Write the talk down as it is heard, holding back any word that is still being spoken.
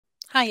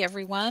Hi,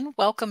 everyone.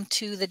 Welcome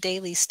to the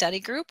Daily Study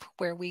Group,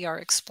 where we are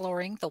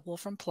exploring the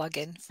Wolfram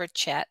plugin for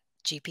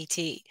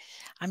ChatGPT.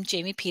 I'm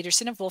Jamie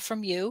Peterson of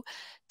Wolfram U.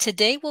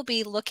 Today, we'll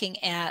be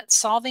looking at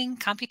solving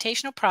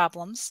computational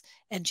problems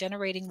and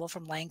generating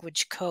Wolfram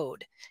language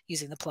code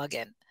using the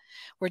plugin.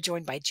 We're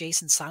joined by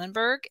Jason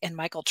Sonnenburg and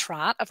Michael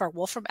Trott of our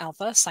Wolfram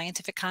Alpha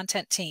scientific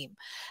content team.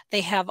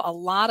 They have a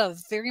lot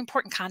of very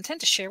important content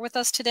to share with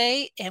us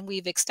today, and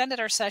we've extended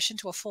our session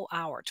to a full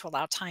hour to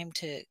allow time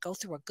to go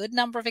through a good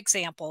number of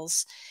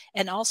examples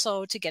and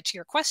also to get to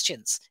your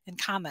questions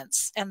and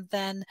comments. And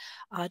then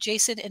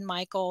Jason and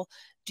Michael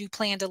do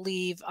plan to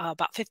leave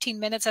about 15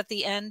 minutes at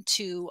the end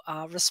to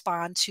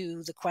respond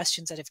to the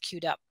questions that have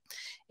queued up,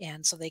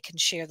 and so they can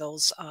share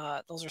those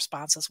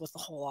responses with the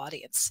whole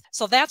audience.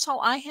 So that's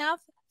all I have.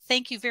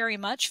 Thank you very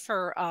much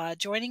for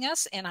joining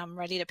us, and I'm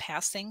ready to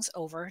pass things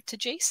over to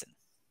Jason.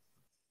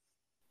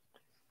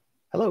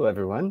 Hello,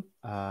 everyone.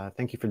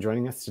 Thank you for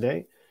joining us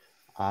today.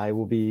 I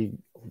will be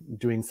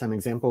doing some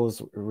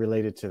examples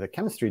related to the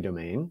chemistry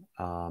domain,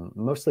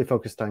 mostly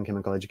focused on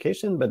chemical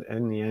education, but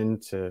in the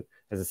end,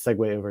 as a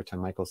segue over to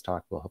Michael's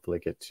talk, we'll hopefully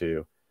get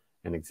to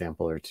an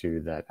example or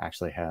two that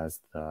actually has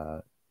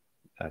the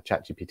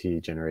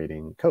ChatGPT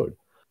generating code.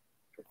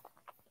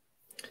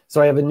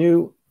 So I have a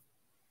new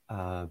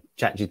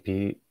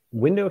ChatGPT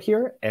window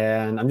here,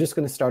 and I'm just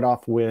going to start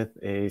off with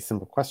a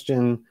simple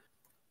question.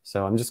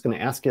 So I'm just going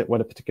to ask it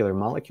what a particular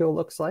molecule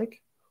looks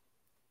like.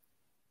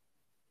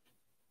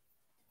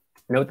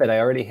 Note that I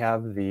already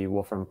have the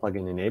Wolfram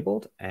plugin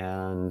enabled,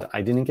 and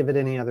I didn't give it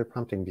any other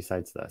prompting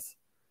besides this.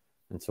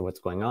 And so what's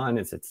going on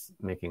is it's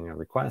making a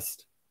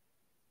request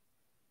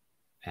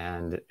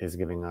and is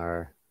giving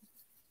our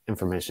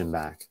information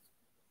back.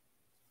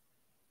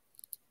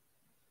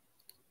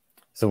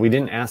 So we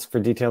didn't ask for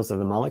details of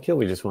the molecule.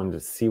 We just wanted to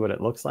see what it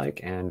looks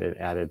like, and it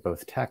added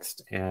both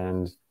text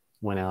and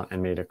went out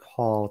and made a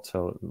call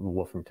to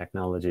Wolfram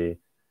technology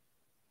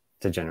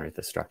to generate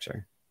the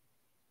structure.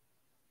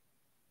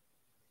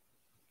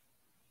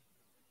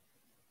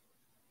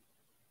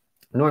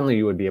 Normally,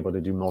 you would be able to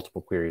do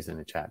multiple queries in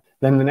a chat.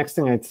 Then the next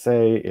thing I'd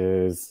say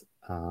is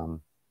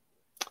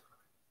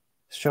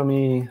show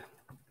me,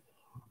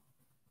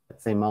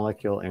 let's say,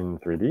 molecule in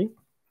 3D.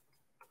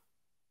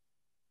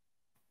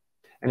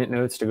 And it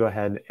knows to go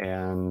ahead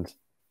and,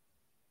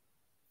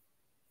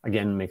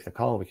 again, make the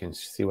call. We can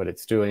see what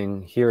it's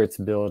doing. Here it's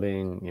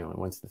building, it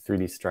wants the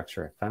 3D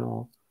structure of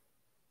phenyl.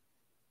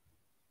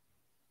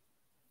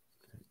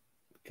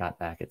 Got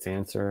back its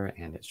answer,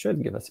 and it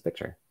should give us a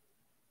picture.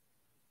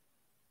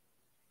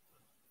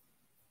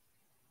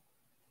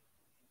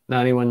 Now,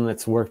 anyone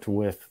that's worked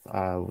with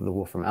the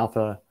Wolfram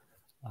Alpha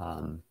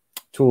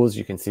tools,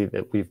 you can see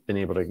that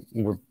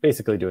we're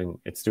basically doing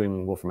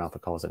Wolfram Alpha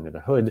calls under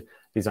the hood.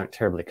 These aren't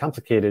terribly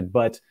complicated,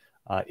 but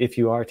if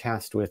you are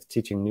tasked with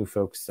teaching new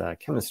folks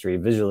chemistry,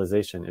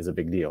 visualization is a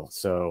big deal.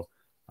 So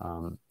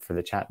for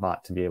the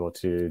chatbot to be able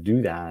to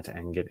do that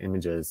and get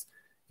images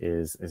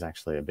is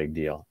actually a big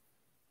deal.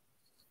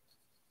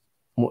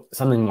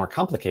 Something more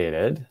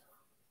complicated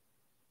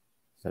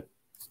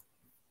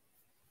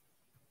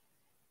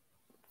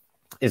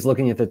is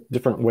looking at the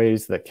different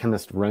ways that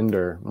chemists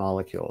render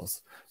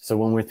molecules. So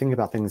when we're thinking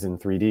about things in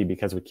 3D,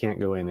 because we can't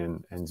go in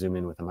and zoom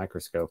in with a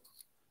microscope,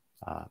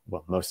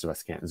 well, most of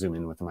us can't zoom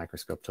in with a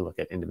microscope to look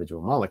at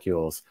individual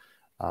molecules,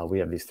 we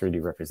have these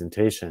 3D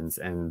representations,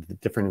 and the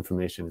different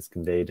information is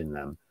conveyed in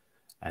them.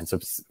 And so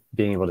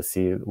being able to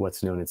see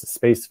what's known as a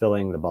space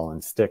filling, the ball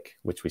and stick,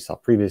 which we saw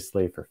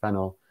previously for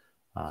phenyl,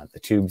 the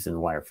tubes and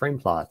wire frame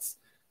plots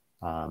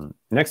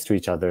next to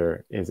each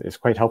other is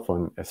quite helpful,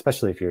 and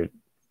especially if you're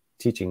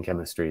teaching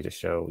chemistry, to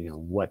show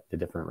what the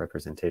different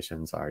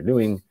representations are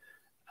doing.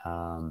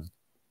 And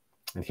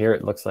here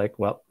it looks like,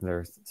 well,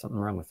 there's something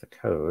wrong with the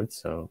code.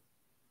 So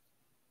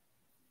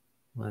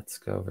let's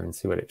go over and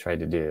see what it tried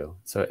to do.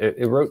 So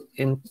it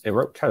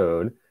wrote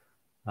code.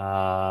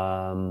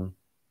 It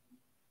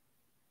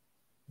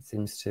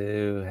seems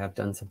to have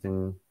done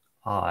something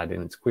odd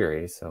in its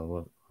query. So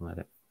we'll let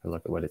it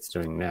look at what it's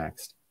doing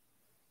next.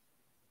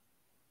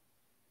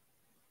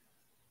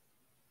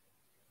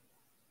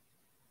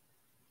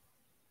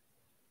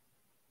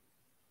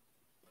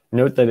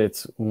 Note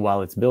that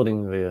while it's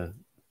building the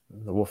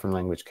Wolfram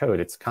language code,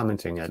 it's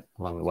commenting it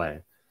along the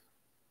way.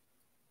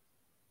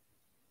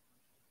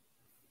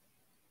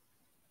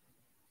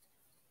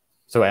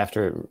 So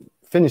after it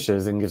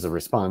finishes and gives a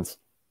response,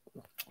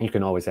 you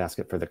can always ask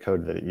it for the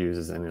code that it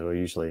uses, and it'll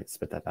usually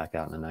spit that back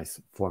out in a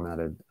nice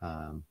formatted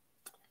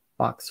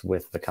box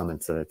with the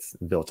comments that it's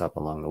built up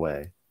along the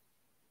way.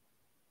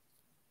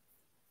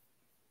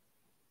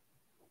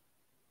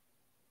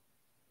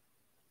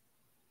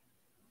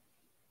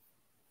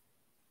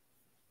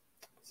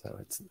 So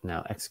it's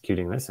now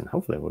executing this, and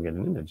hopefully we'll get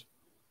an image.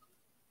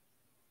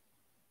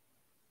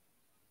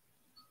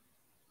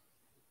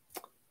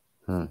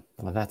 Well,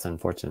 that's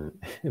unfortunate.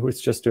 It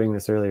was just doing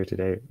this earlier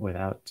today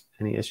without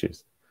any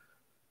issues.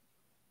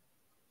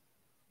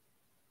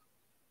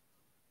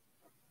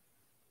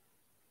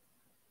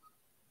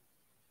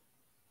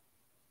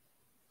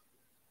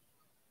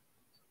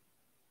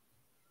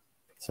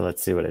 So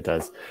let's see what it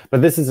does.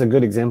 But this is a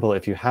good example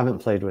if you haven't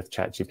played with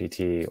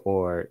ChatGPT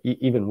or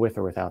even with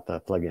or without the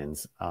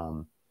plugins.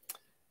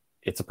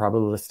 It's a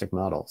probabilistic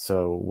model.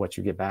 So what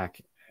you get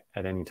back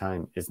at any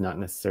time is not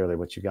necessarily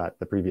what you got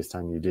the previous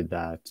time you did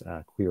that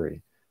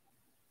query.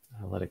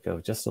 I'll let it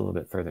go just a little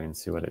bit further and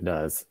see what it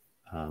does.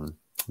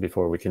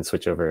 Before we can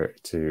switch over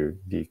to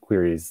the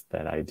queries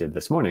that I did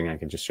this morning, I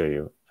can just show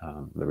you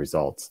the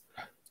results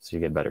so you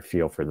get a better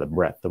feel for the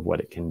breadth of what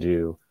it can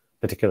do,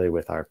 particularly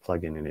with our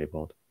plugin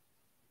enabled.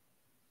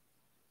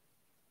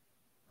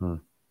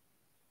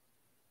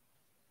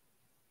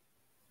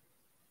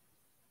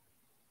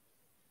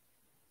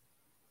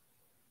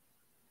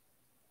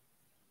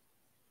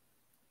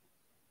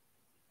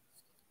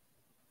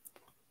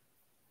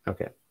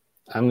 Okay,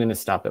 I'm going to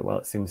stop it while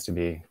it seems to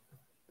be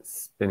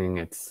spinning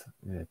its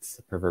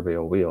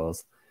proverbial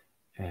wheels.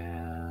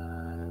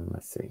 And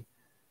let's see.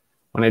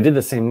 When I did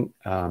the same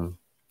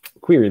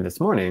query this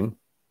morning,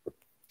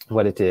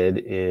 what it did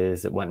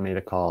is it went and made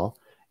a call,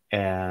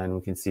 and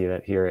we can see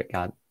that here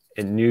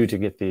it knew to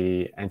get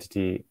the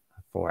entity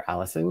for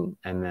Allison,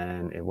 and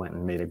then it went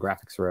and made a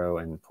graphics row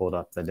and pulled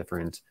up the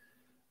different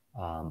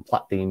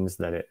plot themes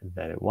that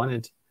it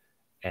wanted,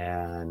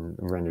 and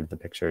rendered the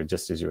picture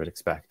just as you would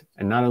expect.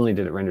 And not only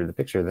did it render the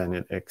picture, then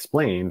it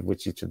explained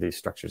which each of these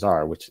structures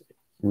are, which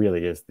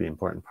really is the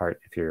important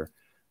part if you're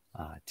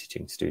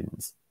teaching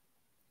students.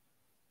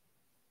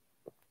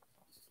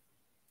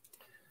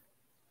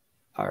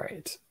 All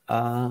right,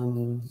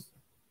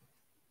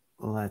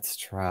 let's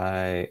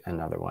try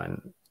another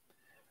one.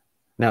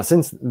 Now,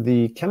 since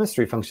the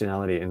chemistry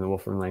functionality in the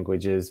Wolfram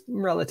language is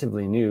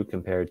relatively new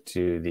compared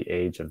to the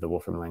age of the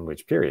Wolfram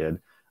language period,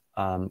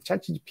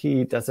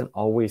 ChatGPT doesn't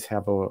always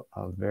have a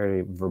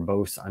very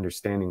verbose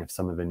understanding of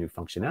some of the new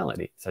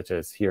functionality, such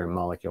as here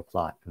molecule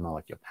plot and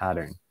molecule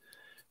pattern.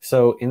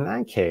 So in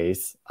that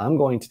case, I'm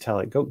going to tell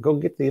it, go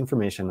get the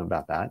information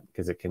about that,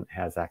 because it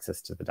has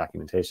access to the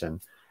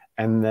documentation,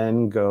 and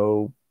then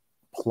go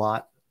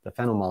plot the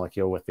phenyl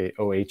molecule with the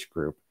OH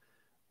group,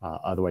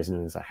 otherwise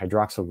known as a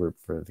hydroxyl group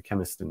for the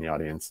chemist in the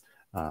audience,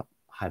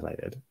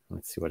 highlighted.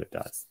 Let's see what it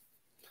does.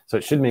 So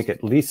it should make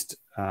at least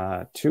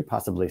 2,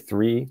 possibly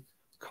 3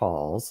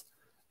 calls,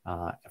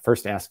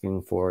 first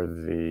asking for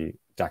the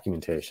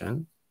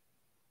documentation,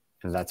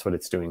 and that's what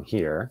it's doing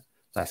here.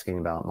 It's asking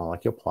about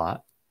molecule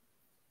plot,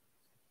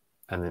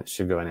 and then it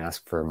should go and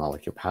ask for a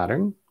molecule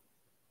pattern,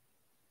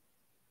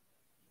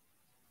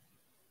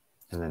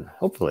 and then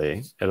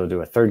hopefully it'll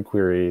do a third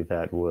query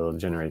that will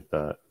generate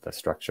the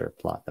structure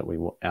plot that we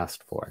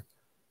asked for.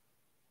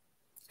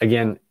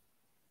 Again,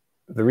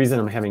 the reason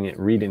I'm having it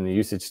read in the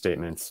usage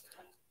statements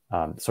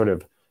sort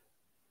of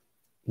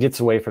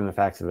gets away from the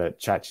fact that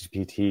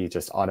ChatGPT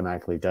just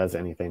automatically does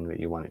anything that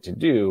you want it to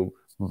do.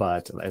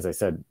 But as I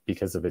said,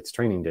 because of its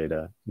training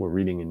data, we're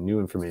reading in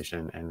new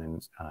information, and then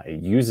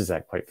it uses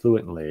that quite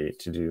fluently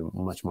to do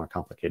much more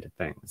complicated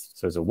things.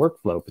 So as a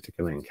workflow,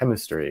 particularly in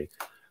chemistry,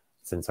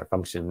 since our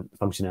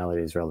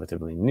functionality is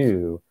relatively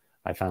new,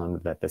 I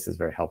found that this is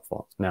very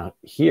helpful. Now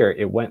here,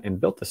 it went and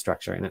built the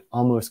structure, and it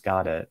almost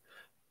got it,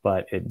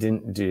 but it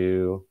didn't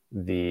do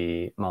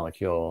the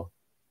molecule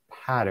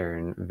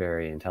pattern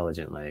very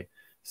intelligently.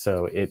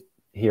 So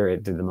here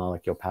it did the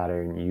molecule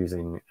pattern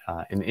using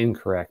an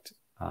incorrect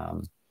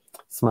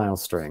smile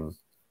string,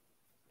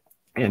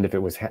 and if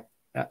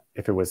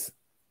it was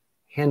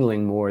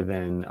handling more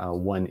than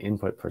one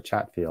input per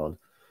chat field,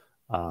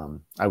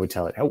 I would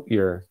tell it, "Oh,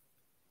 your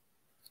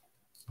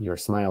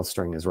smile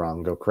string is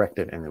wrong. Go correct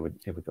it," and it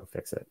would go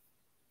fix it.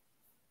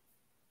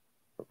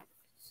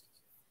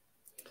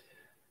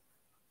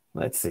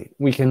 Let's see.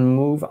 We can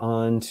move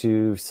on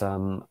to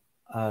some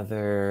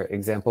other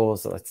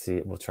examples. Let's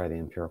see. We'll try the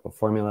empirical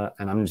formula,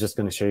 and I'm just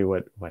going to show you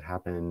what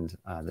happened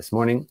this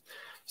morning.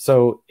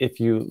 So if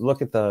you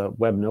look at the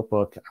web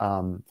notebook,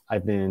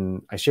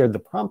 I shared the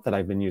prompt that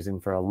I've been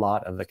using for a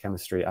lot of the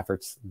chemistry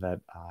efforts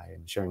that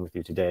I'm sharing with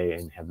you today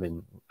and have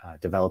been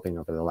developing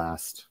over the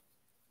last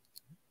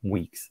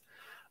weeks.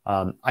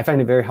 I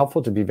find it very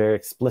helpful to be very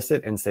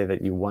explicit and say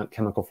that you want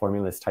chemical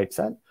formulas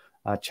typeset.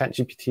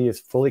 ChatGPT is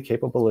fully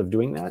capable of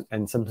doing that,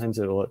 and sometimes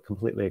it will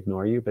completely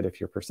ignore you, but if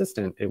you're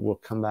persistent, it will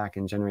come back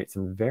and generate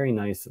some very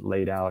nice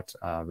laid out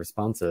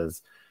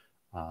responses.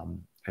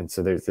 And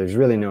so there's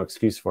really no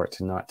excuse for it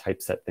to not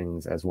typeset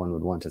things as one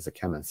would want as a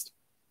chemist.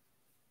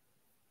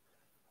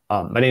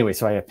 But anyway,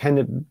 so I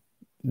appended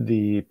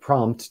the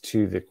prompt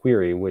to the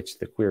query, which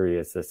the query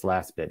is this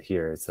last bit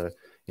here. It's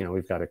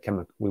we've got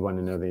we want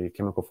to know the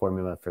chemical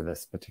formula for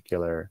this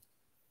particular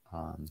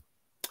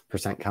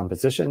percent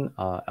composition,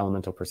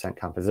 elemental percent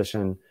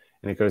composition,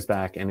 and it goes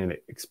back and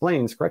it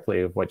explains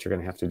correctly of what you're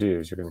going to have to do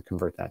is you're going to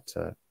convert that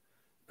to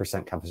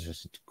percent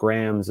composition to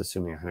grams,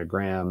 assuming 100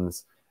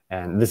 grams.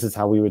 And this is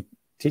how we would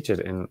teach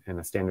it in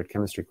a standard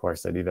chemistry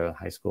course at either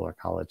high school or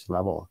college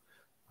level.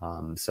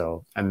 And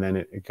then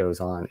it goes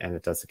on and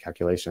it does the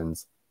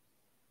calculations.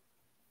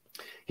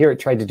 Here it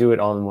tried to do it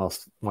all in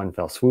one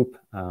fell swoop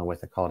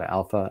with a call to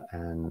alpha,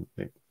 and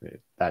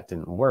that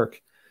didn't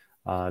work.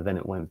 Then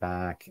it went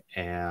back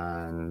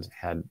and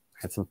had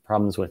had some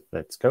problems with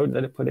its code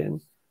that it put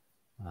in.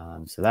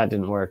 So that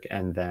didn't work.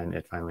 And then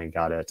it finally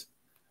got it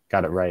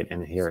right.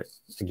 And here,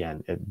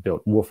 again, it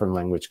built Wolfram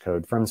language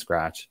code from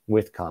scratch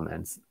with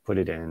comments, put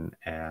it in,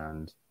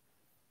 and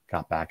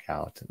got back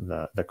out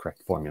the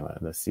correct formula,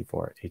 the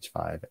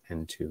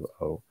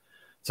C4H5N2O.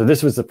 So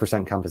this was the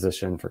percent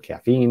composition for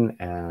caffeine,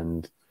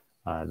 and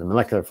the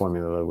molecular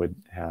formula would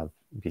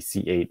be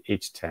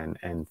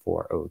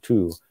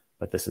C8H10N4O2,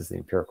 but this is the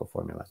empirical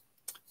formula.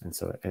 And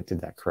so it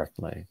did that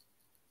correctly.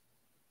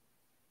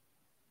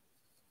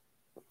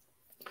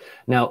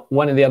 Now,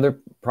 one of the other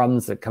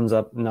problems that comes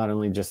up not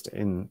only just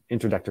in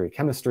introductory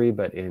chemistry,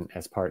 but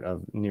as part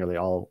of nearly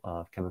all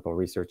chemical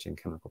research and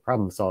chemical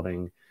problem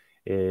solving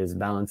is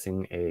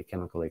balancing a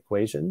chemical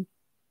equation.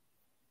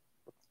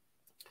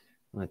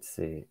 Let's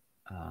see.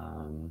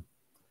 We'll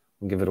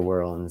give it a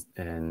whirl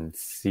and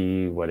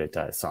see what it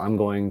does. So I'm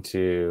going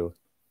to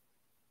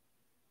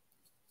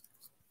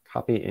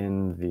copy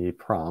in the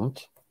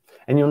prompt.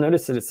 And you'll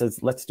notice that it says,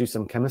 let's do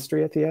some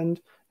chemistry at the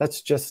end.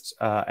 That's just,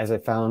 as I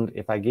found,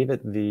 if I gave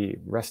it the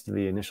rest of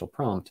the initial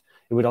prompt,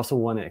 it would also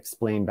want to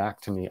explain back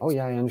to me, oh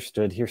yeah, I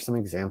understood, here's some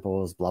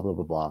examples, blah, blah,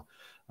 blah,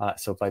 blah.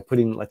 So by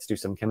putting let's do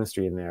some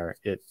chemistry in there,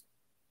 it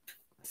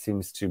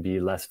seems to be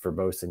less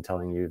verbose in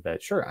telling you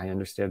that, sure, I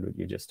understood what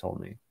you just told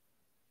me.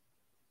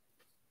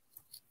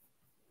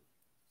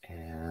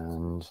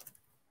 And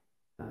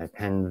I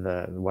append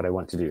what I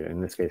want to do,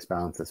 in this case,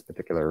 balance this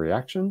particular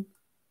reaction.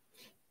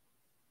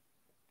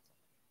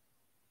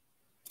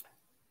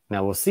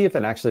 Now we'll see if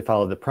it actually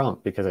followed the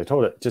prompt, because I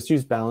told it just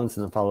use balance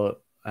and then follow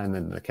and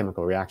then the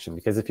chemical reaction.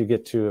 Because if you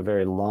get to a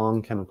very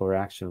long chemical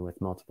reaction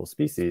with multiple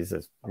species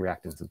as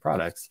reactants and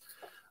products,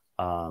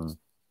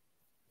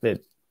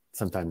 it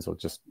sometimes will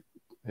just,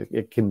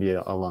 it can be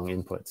a long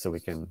input. So we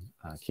can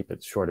keep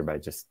it shorter by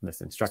just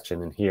this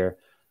instruction. And here,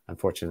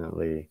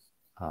 unfortunately,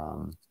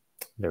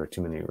 there were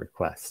too many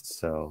requests.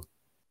 So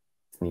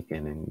sneak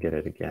in and get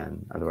it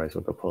again. Otherwise,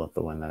 we'll go pull up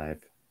the one that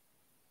I've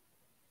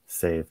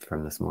saved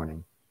from this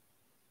morning.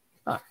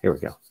 Here we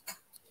go.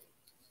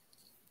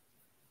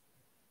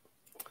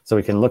 So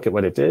we can look at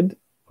what it did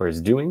or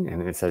is doing,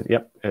 and it said,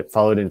 yep, it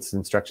followed its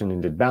instruction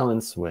and did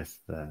balance with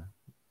the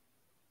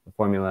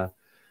formula.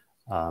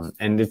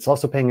 And it's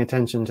also paying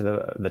attention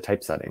to the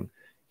typesetting.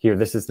 Here,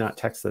 this is not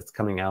text that's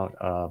coming out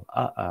of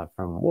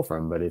from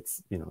Wolfram, but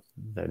it's, you know,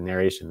 the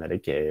narration that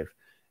it gave.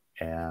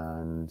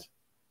 And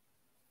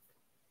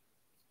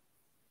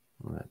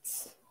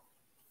let's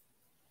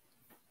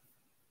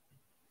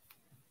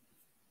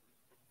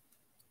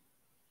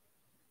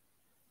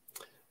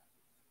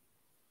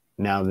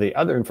now, the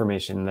other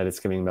information that it's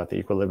giving about the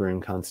equilibrium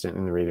constant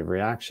in the rate of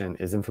reaction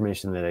is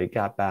information that it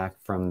got back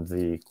from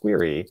the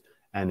query,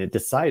 and it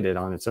decided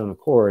on its own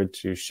accord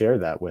to share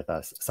that with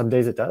us. Some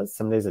days it does,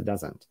 some days it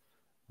doesn't.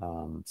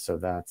 So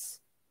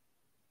that's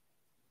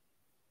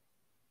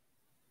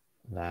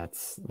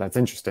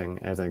interesting,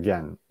 as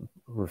again,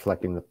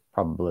 reflecting the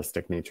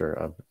probabilistic nature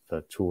of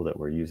the tool that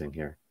we're using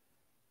here.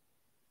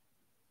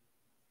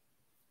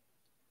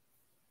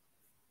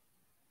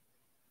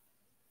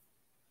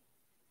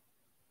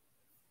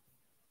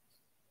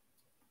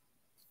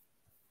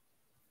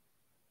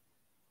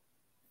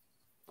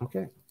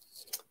 Okay,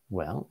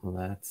 well,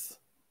 let's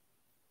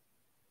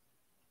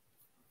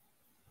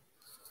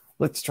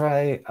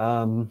try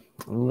a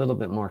little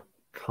bit more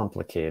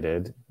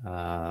complicated.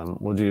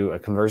 We'll do a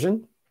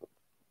conversion.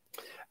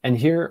 And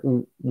here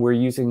we're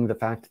using the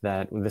fact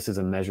that this is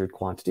a measured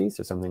quantity,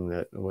 so something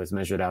that was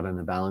measured out in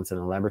the balance in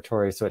a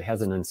laboratory, so it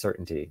has an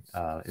uncertainty.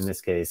 In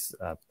this case,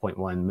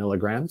 0.1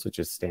 milligrams, which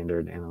is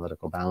standard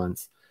analytical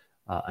balance.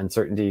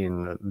 Uncertainty,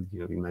 and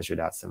we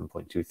measured out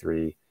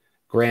 7.23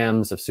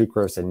 grams of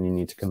sucrose, and you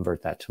need to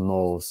convert that to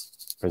moles,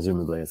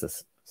 presumably as a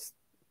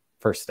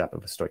first step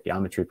of a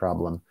stoichiometry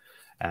problem.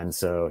 And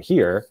so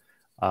here,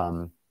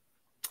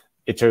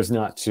 it chose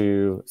not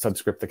to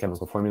subscript the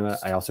chemical formula.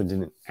 I also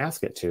didn't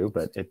ask it to,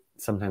 but it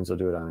sometimes will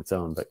do it on its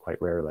own, but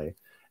quite rarely.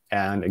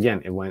 And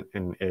again, it went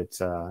and it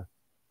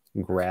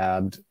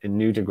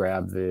knew to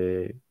grab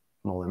the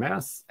molar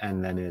mass,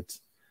 and then it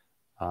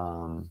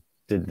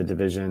did the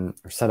division,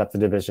 or set up the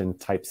division,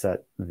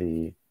 typeset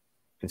the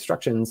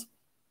instructions,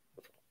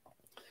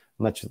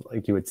 much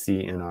like you would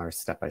see in our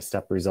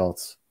step-by-step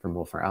results from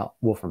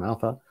Wolfram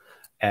Alpha.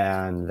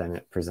 And then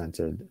it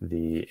presented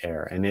the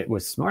error. And it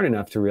was smart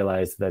enough to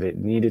realize that it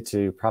needed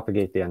to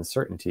propagate the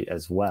uncertainty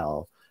as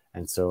well.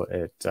 And so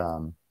it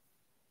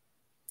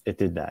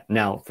did that.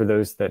 Now, for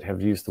those that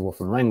have used the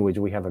Wolfram language,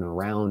 we have an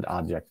around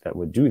object that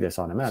would do this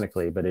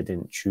automatically, but it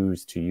didn't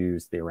choose to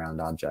use the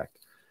around object.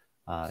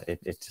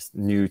 It just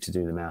knew to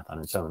do the math on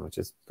its own, which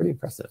is pretty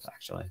impressive,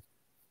 actually.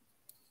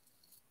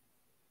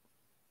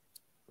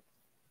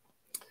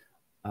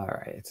 All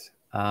right,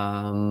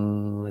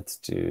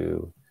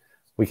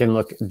 we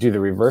can do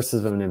the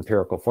reverses of an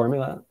empirical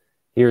formula.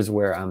 Here's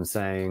where I'm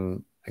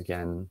saying,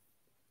 again,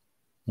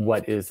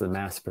 what is the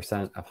mass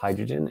percent of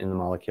hydrogen in the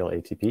molecule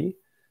ATP?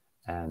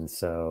 And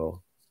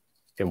so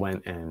it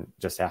went and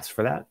just asked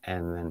for that,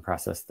 and then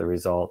processed the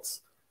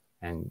results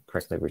and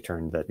correctly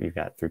returned that you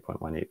got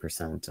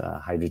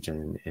 3.18%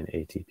 hydrogen in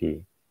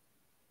ATP.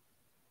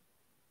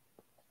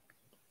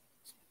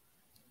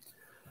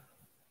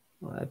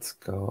 Let's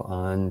go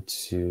on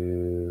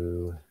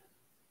to,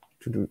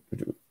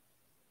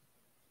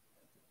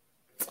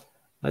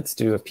 let's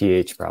do a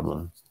pH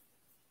problem.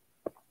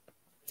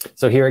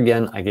 So here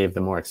again, I gave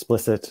the more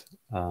explicit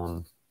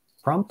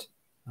prompt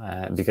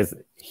because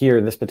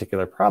here, this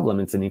particular problem,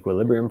 it's an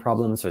equilibrium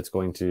problem. So it's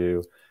going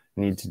to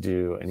need to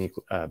do an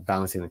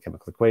balancing the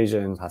chemical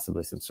equation,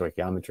 possibly some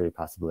stoichiometry,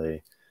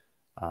 possibly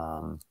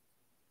an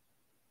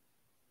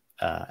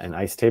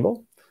ice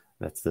table.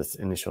 That's this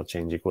initial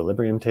change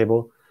equilibrium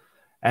table.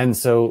 And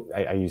so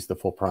I used the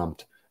full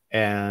prompt,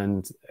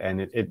 and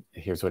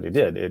here's what it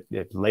did.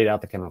 It laid out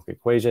the chemical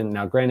equation.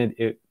 Now, granted,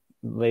 it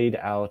laid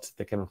out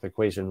the chemical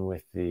equation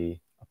with the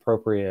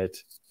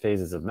appropriate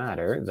phases of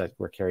matter that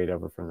were carried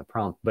over from the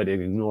prompt, but it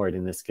ignored,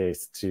 in this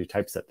case, to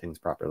typeset things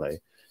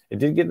properly. It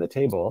did give the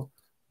table,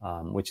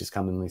 which is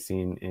commonly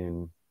seen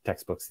in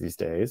textbooks these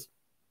days,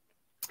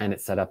 and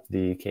it set up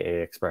the Ka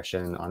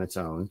expression on its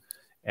own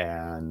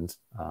and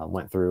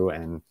went through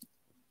and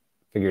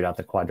figured out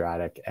the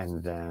quadratic,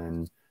 and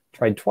then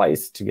tried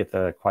twice to get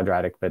the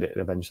quadratic, but it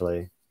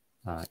eventually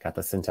got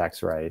the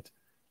syntax right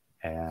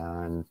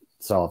and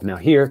solved. Now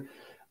here,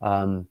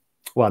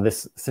 well,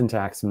 this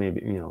syntax may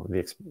be,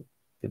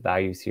 the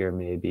values here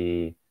may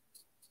be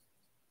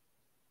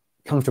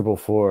comfortable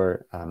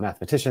for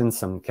mathematicians.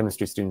 Some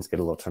chemistry students get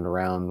a little turned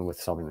around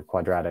with solving the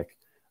quadratic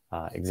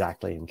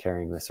exactly and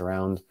carrying this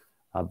around.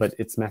 But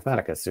it's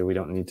Mathematica, so we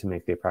don't need to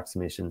make the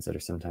approximations that are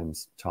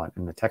sometimes taught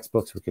in the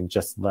textbooks. We can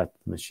just let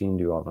the machine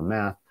do all the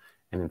math.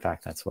 And in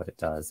fact, that's what it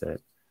does.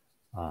 It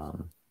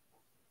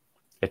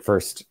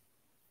first,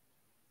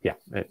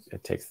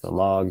 it takes the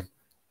log,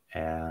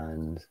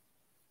 and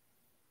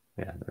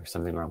there's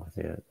something wrong with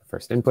the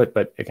first input,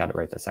 but it got it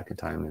right the second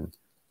time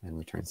and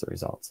returns the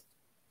results.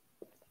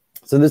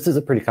 So this is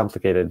a pretty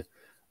complicated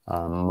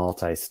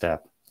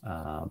multi-step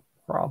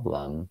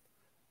problem.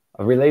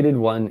 A related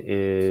one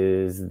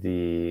is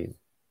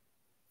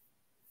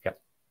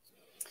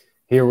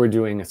here we're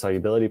doing a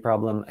solubility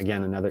problem.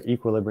 Again, another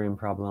equilibrium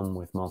problem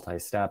with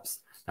multi-steps.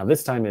 Now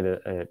this time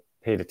it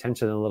paid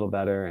attention a little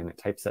better and it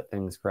typeset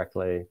things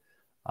correctly,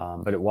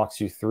 but it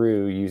walks you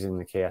through using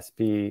the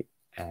KSP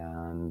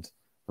and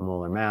the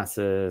molar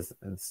masses,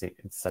 and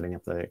it's setting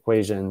up the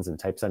equations and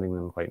typesetting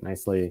them quite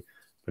nicely,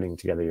 putting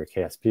together your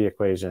KSP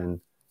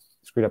equation.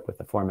 Screwed up with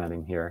the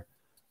formatting here.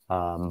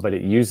 But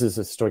it uses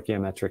the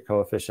stoichiometric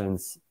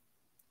coefficients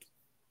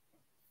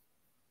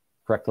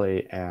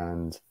correctly,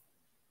 and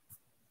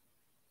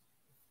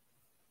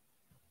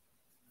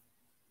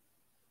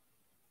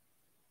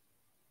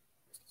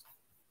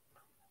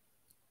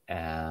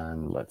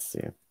let's see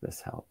if this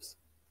helps.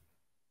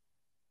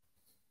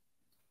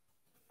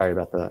 Sorry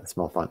about the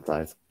small font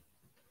size.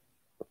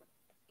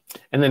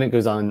 And then it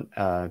goes on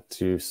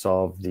to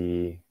solve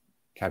the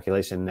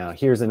calculation. Now,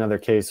 here's another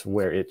case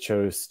where it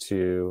chose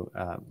to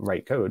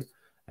write code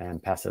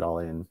and pass it all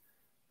in,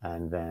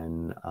 and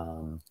then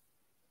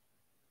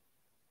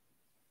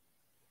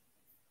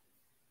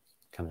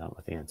comes out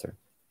with the answer.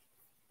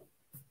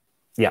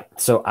 Yeah,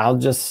 so I'll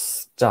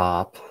just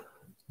stop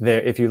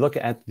there. If you look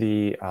at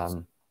the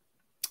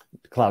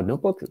Cloud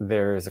Notebook,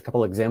 there's a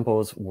couple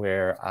examples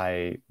where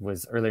I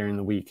was earlier in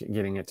the week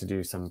getting it to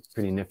do some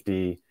pretty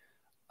nifty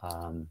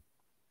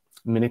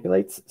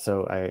manipulates.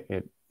 So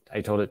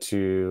I told it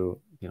to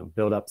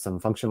build up some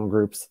functional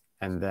groups,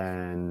 and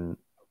then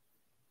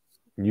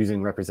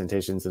using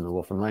representations in the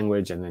Wolfram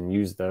language, and then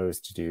use those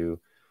to do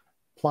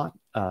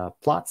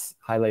plots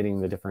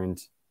highlighting the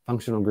different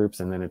functional groups,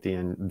 and then at the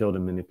end build a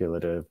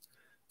manipulative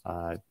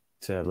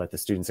to let the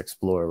students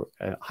explore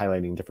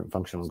highlighting different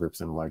functional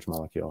groups in a large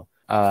molecule.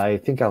 I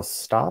think I'll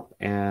stop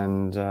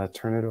and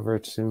turn it over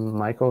to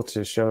Michael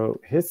to show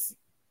his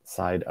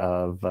side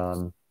of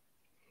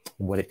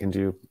what it can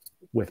do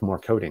with more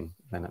coding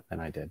than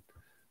I did.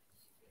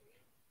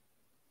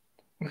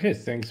 Okay,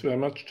 thanks very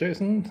much,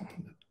 Jason.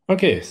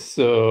 Okay,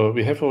 so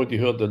we have already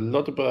heard a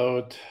lot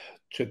about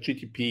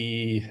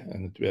ChatGPT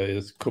and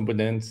various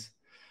components,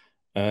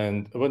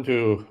 and I want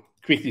to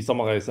quickly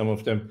summarize some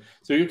of them.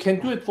 So you can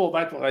do it for a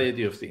wide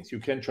variety of things. You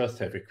can just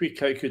have a quick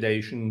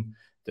calculation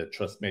that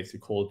just makes a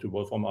call to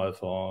Wolfram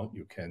Alpha.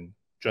 You can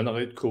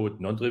generate code,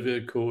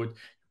 non-trivial code.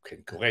 You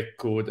can correct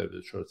code. I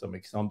will show some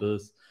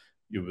examples.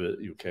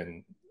 You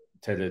can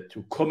tell it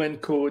to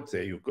comment code.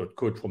 Say you got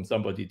code from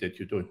somebody that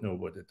you don't know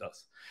what it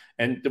does.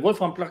 And the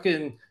Wolfram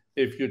plugin,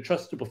 if you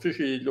just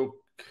superficially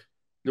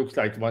looks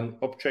like one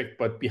object,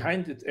 but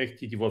behind it's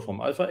actually the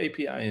Wolfram Alpha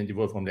API and the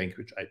Wolfram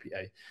Language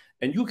API.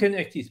 And you can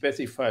actually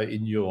specify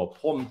in your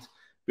prompt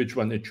which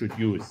one it should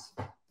use.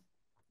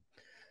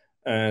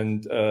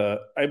 And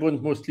I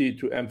want mostly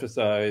to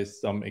emphasize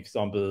some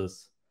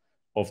examples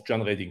of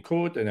generating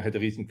code. And I had a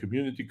recent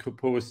community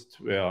post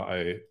where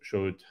I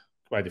showed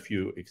quite a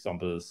few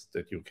examples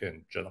that you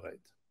can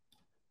generate.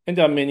 And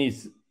there are many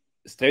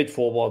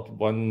straightforward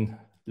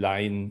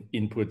one-line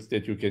inputs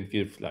that you can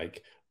give,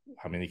 like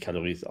how many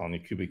calories are in a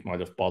cubic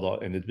mile of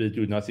butter, and it will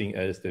do nothing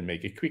else than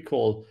make a quick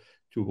call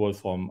to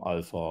Wolfram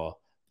Alpha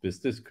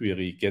with this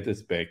query, get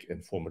us back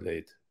and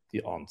formulate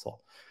the answer.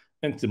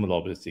 And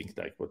similar with things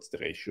like what's the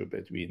ratio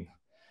between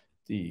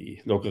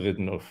the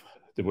logarithm of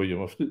the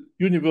volume of the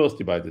universe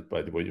divided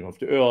by the volume of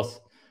the Earth,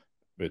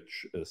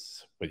 which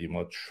is pretty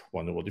much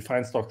 1 over the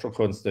fine structure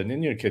constant.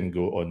 And you can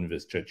go on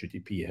with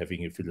ChatGPT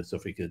having a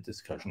philosophical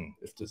discussion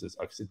if this is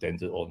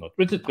accidental or not,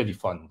 which is pretty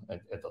fun and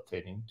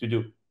entertaining to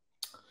do.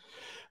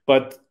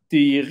 But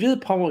the real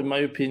power, in my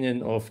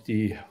opinion, of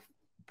the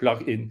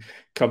plugin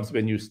comes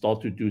when you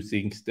start to do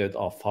things that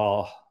are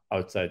far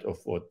outside of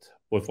what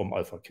Wolfram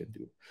Alpha can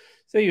do.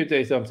 Say you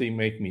say something,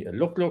 make me a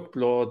log-log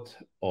plot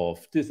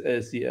of this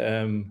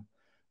LCM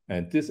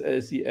and this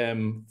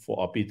LCM for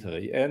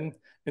arbitrary n,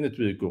 and it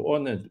will go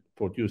on and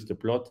produce the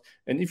plot.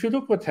 And if you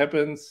look what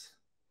happens,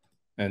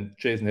 and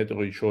Jason had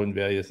already shown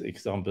various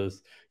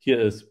examples, here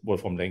is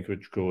Wolfram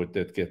language code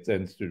that gets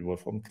sent to the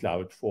Wolfram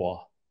cloud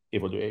for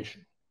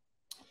evaluation.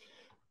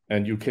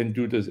 And you can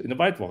do this in a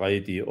wide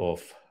variety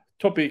of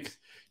topics.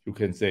 You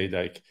can say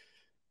like,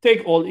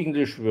 take all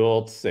English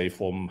words, say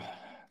from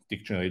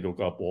dictionary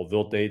lookup or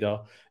word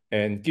data,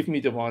 and give me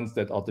the ones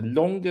that are the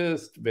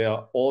longest, where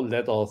all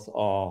letters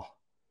are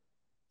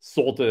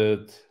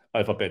sorted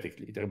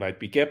alphabetically. There might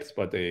be gaps,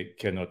 but they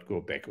cannot go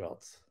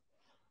backwards.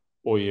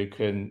 Or you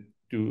can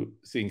do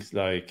things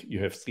like,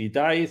 you have 3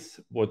 dice.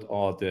 What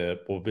are the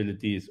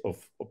probabilities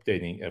of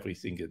obtaining every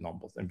single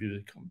number? And we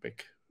will come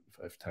back if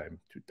I have time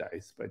to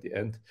dice by the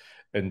end.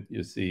 And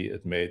you see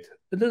it made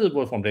a little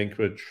Wolfram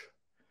language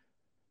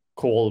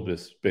call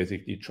with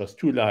basically just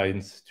 2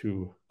 lines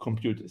to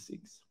compute these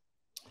things.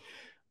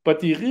 But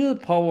the real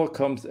power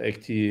comes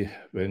actually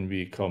when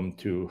we come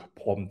to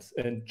prompts.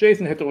 And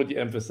Jason had already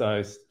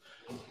emphasized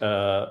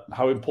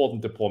how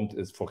important the prompt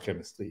is for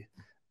chemistry.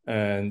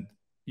 And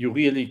you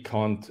really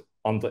can't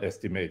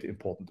underestimate the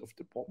importance of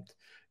the prompt.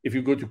 If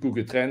you go to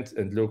Google Trends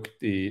and look,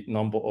 the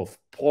number of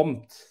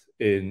prompts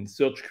in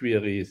search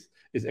queries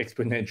is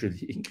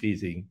exponentially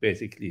increasing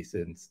basically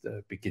since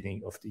the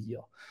beginning of the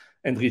year.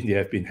 And recently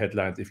have been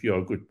headlines, if you're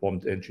a good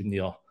prompt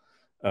engineer,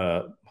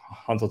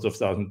 hundreds of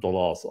thousands of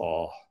dollars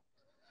are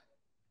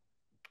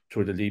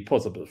totally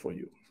possible for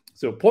you.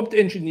 So prompt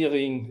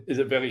engineering is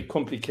a very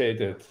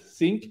complicated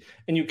thing,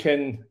 and you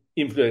can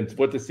influence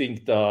what the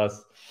thing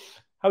does,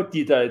 how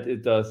detailed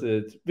it does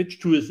it, which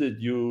tools it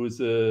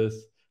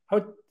uses,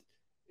 how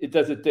it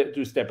does it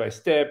do step by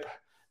step,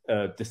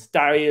 the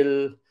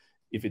style.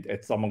 If it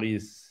adds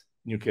summaries,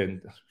 you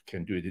can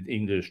do it in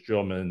English,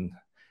 German.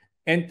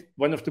 And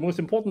one of the most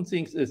important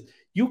things is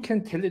you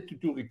can tell it to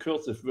do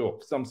recursive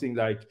work, something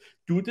like,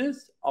 do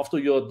this, after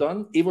you're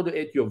done,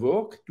 evaluate your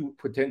work, do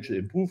potential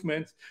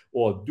improvements,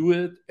 or do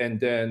it and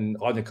then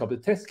run a couple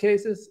of test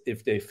cases.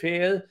 If they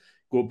fail,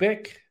 go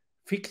back,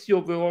 fix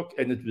your work,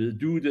 and it will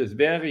do this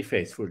very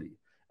faithfully,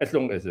 as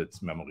long as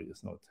its memory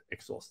is not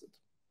exhausted.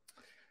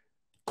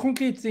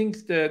 Concrete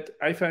things that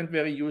I find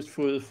very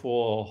useful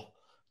for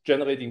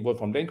generating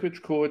Wolfram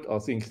language code are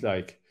things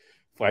like,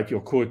 write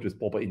your code with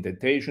proper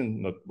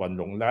indentation, not one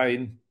long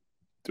line,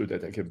 so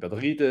that I can better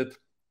read it.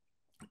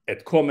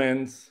 Add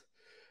comments.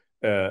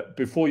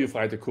 Before you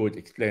write the code,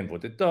 explain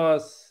what it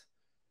does.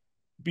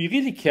 Be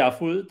really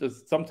careful.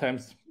 This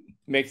sometimes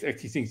makes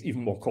actually things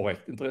even more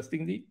correct,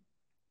 interestingly.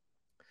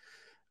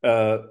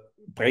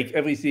 Break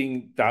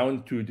everything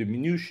down to the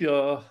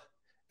minutiae,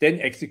 then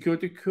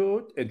execute the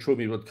code and show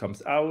me what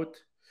comes out.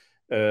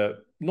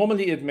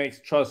 Normally, it makes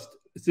just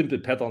simple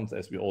patterns,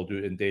 as we all do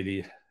in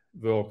daily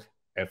work,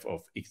 f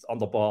of x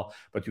underbar,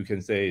 but you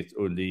can say it's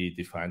only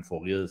defined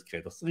for reals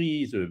greater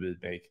 3, so it will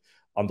make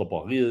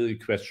underbar real,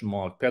 question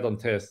mark, pattern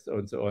test,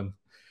 and so on.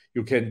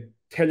 You can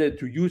tell it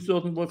to use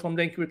certain Wolfram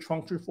language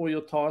function for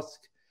your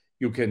task.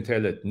 You can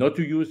tell it not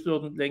to use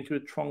certain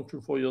language function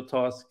for your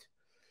task.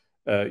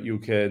 You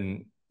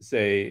can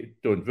say,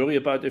 don't worry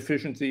about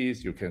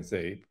efficiencies. You can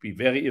say, be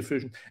very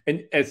efficient.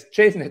 And as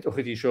Jason had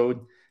already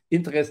shown,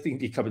 interesting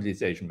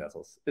decapitalization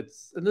methods.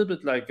 It's a little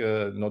bit like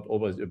a not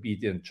always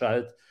obedient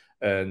child.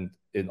 And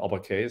in our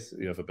case,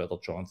 you have a better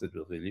chance it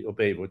will really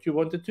obey what you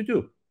want it to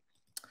do.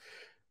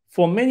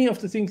 For many of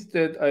the things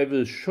that I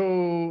will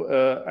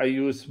show, I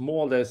use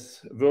more or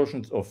less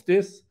versions of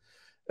this,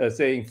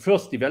 saying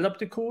first develop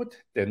the code,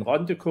 then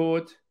run the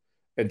code,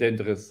 and then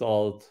the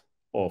result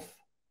of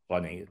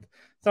running it.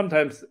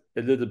 Sometimes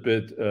a little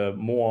bit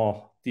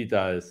more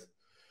details.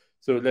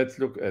 So let's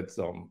look at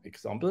some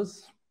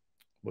examples,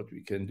 what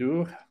we can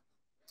do.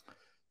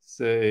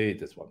 Say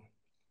this one.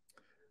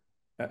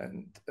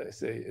 And I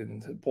say in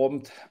the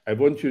prompt, I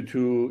want you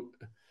to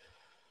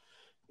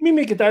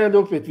mimic a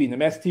dialogue between a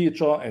math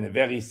teacher and a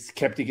very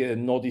skeptical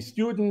and naughty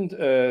student.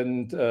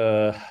 And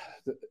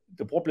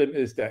the problem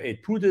is there are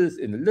 8 poodles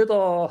in a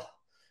litter,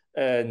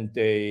 and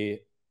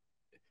they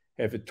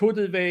have a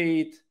total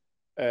weight,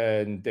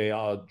 and they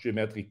are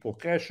geometric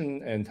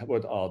progression, and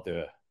what are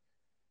the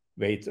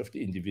weights of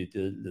the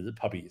individual little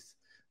puppies.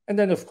 And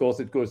then, of course,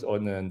 it goes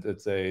on and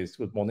it says,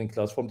 good morning,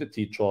 class, from the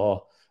teacher.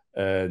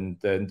 And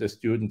then the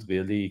student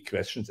really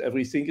questions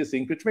every single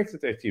thing, which makes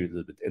it actually a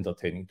little bit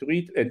entertaining to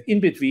read. And in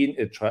between,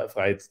 it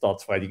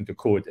starts writing the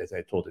code as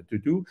I told it to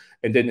do.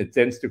 And then it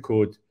sends the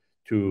code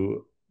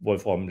to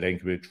Wolfram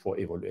language for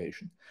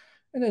evaluation.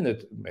 And then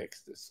it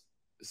makes this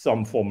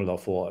some formula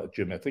for a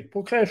geometric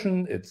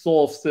progression. It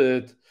solves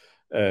it,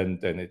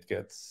 and then it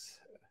gets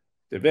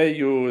the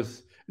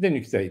values. And then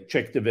you can say,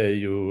 check the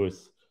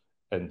values,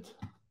 and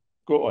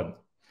go on.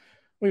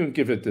 We can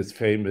give it this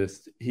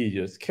famous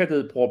Helios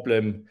kettle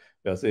problem.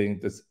 We're saying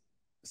this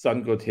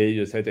sun god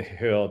Helios had a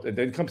herd, and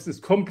then comes this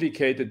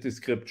complicated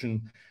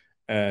description,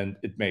 and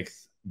it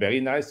makes very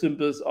nice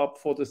symbols up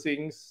for the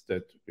things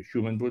that a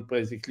human would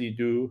basically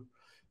do.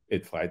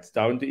 It writes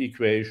down the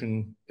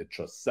equation. It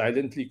just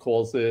silently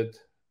calls it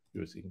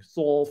using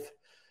solve.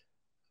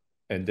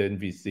 And then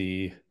we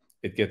see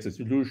it gets a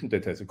solution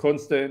that has a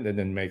constant and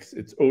then makes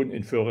its own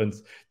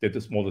inference that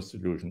the smallest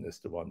solution is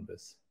the one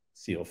with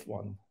C of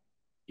 1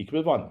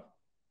 equal 1.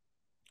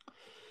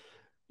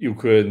 You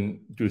can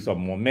do some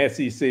more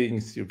messy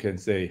things. You can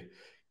say,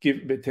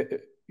 give me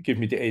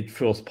the 8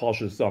 first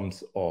partial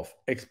sums of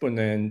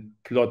exponent,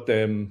 plot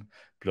them,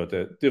 plot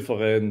the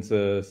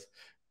differences,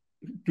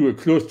 do a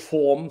closed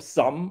form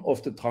sum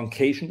of the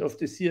truncation of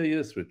the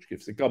series, which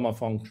gives a gamma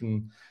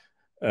function.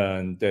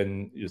 And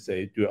then you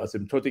say, do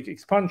asymptotic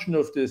expansion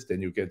of this,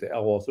 then you get the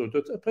error. So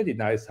that's pretty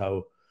nice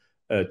how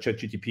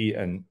ChatGPT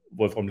and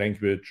Wolfram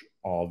language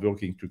are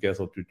working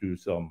together to do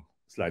some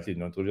slightly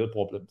non-trivial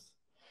problems.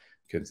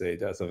 You can say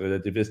there's a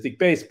relativistic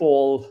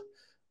baseball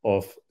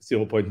of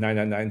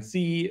 0.999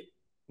 C.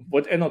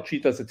 What energy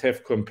does it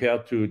have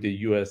compared to the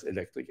US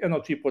electric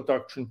energy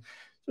production?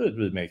 So it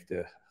will make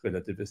the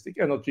relativistic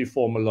energy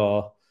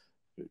formula,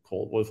 we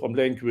call Wolfram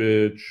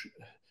language.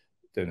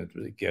 Then it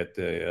will get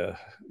the,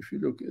 if you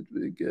look, it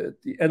will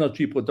get the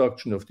energy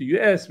production of the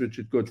US, which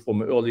it got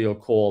from an earlier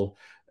call,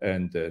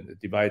 and then it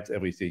divides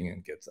everything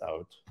and gets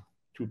out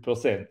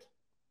 2%.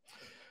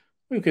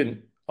 You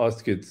can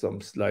ask it some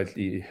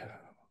slightly,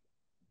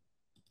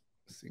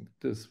 I think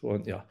this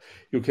one, yeah.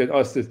 You can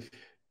ask it,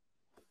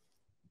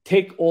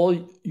 take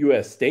all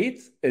US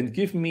states and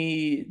give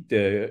me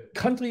the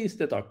countries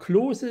that are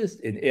closest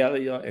in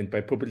area and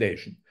by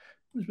population.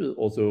 This will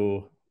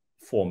also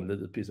form a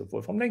little piece of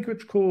Wolfram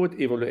language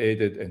code,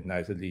 evaluate it, and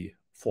nicely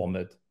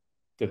format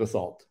the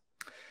result.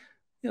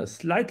 Yeah,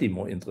 slightly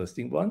more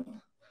interesting one.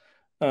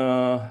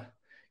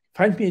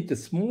 Find me the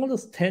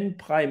smallest 10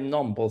 prime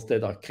numbers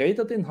that are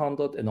greater than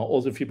 100 and are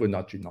also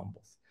Fibonacci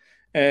numbers.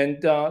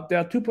 And there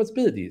are two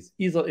possibilities.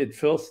 Either it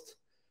first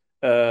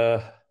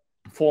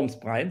forms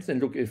primes and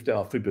look if they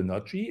are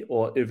Fibonacci,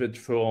 or if it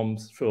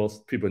forms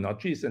first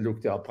Fibonacci's and look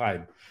if they are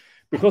prime.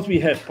 Because we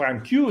have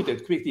prime Q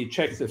that quickly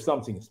checks if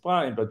something is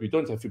prime, but we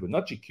don't have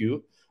Fibonacci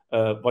Q,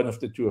 one of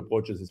the two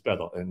approaches is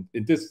better. And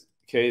in this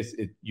case,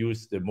 it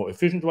used the more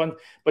efficient one.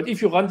 But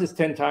if you run this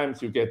 10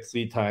 times, you get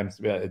 3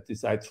 times where it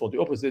decides for the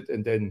opposite,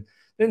 and then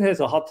has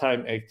a hard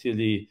time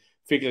actually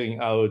figuring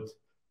out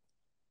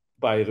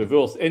by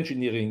reverse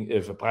engineering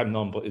if a prime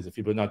number is a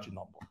Fibonacci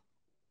number.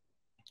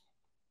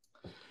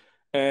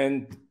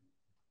 And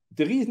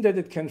the reason that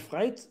it can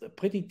write a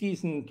pretty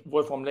decent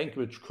Wolfram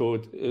language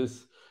code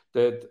is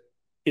that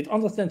it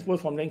understands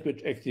Wolfram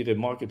language actually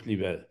remarkably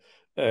well.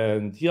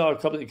 And here are a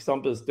couple of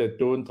examples that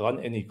don't run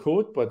any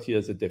code, but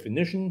here's a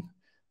definition,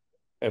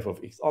 f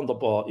of x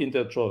underbar,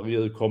 integer,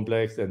 real,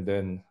 complex, and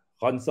then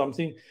run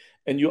something.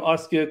 And you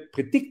ask it,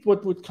 predict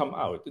what would come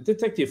out.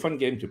 It's actually a fun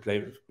game to play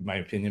with, in my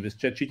opinion, with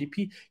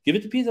ChatGPT. Give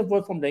it a piece of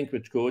Wolfram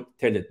language code,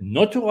 tell it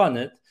not to run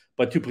it,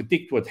 but to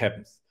predict what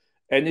happens.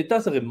 And it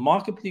does a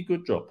remarkably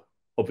good job.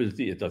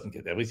 Obviously, it doesn't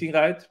get everything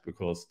right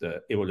because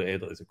the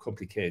evaluator is a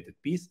complicated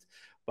beast,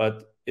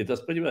 but it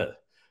does pretty well.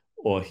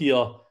 Or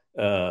here,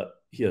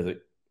 here's a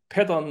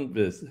pattern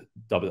with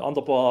double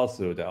underbar,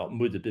 so there are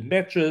multiple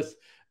matches.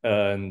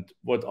 And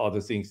what are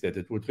the things that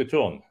it would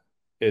return?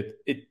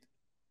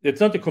 It's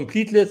not a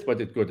complete list,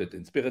 but it got it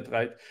in spirit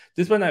right.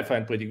 This one I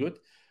find pretty good.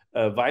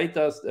 Why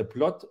does a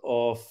plot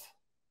of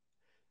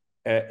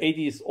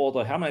 80th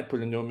order Hermite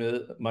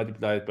polynomial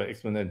multiplied by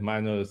exponent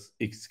minus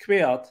x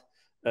squared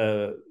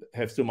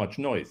have so much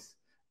noise?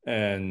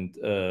 And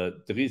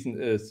the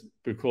reason is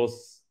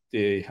because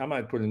the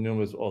Hermite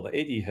polynomials order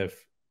 80 have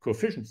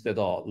coefficients that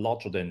are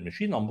larger than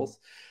machine numbers.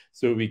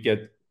 So we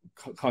get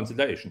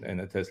cancellation,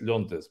 and it has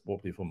learned this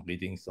probably from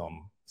reading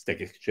some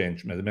Stack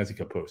Exchange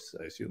Mathematica posts,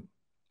 I assume.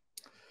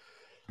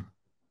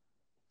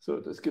 So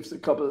this gives a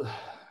couple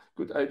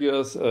good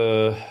ideas.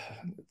 Let's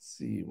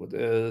see what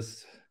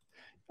else.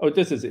 Oh,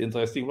 this is an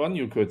interesting one.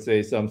 You could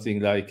say something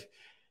like,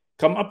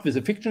 come up with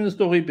a fictional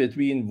story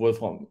between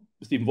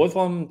Stephen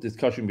Wolfram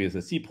discussion with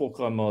a C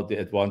programmer, the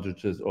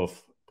advantages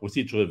of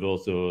procedural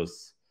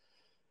versus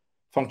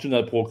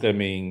functional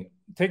programming,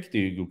 take the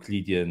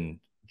Euclidean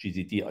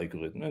GZD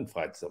algorithm and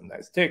write some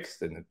nice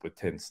text, and it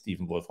pretends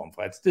Stephen Wolfram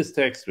writes this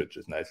text, which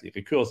is nicely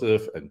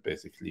recursive and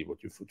basically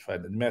what you would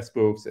find in math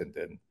books, and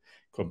then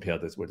compare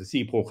this what a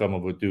C programmer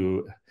would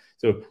do.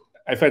 So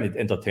I find it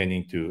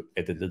entertaining to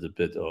add a little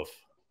bit of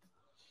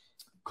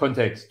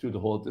context to the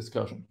whole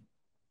discussion.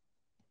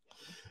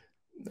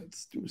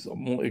 let's do some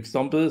more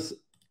examples.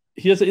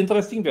 Here's an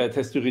interesting where it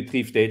has to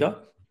retrieve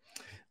data.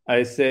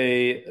 I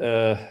say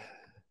a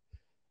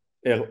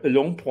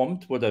long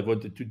prompt, what I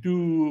wanted to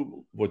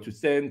do, what to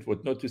send,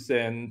 what not to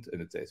send,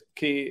 and it says,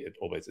 okay, it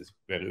always is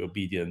very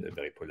obedient and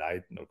very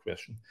polite, no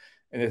question.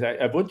 And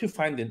I want to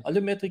find an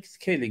allometric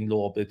scaling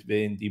law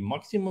between the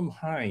maximum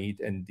height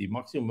and the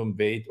maximum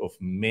weight of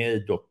male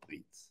dog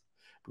breeds,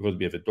 because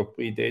we have a dog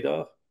breed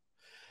data.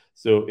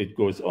 So it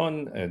goes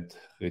on and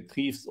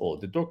retrieves all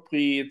the dog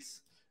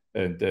breeds,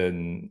 and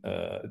then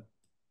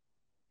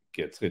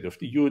gets rid of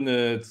the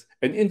units.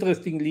 And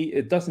interestingly,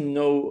 it doesn't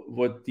know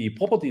what the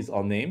properties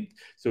are named.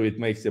 So it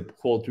makes a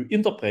call to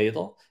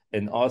interpreter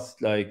and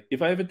asks, like,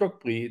 if I have a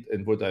dog breed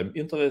and what I'm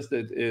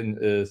interested in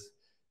is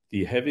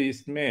the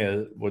heaviest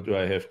male, what do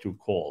I have to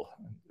call?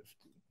 And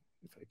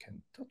if I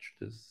can touch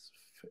this,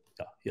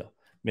 yeah, here,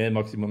 male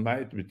maximum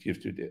height, which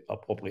gives you the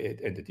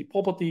appropriate entity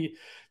property.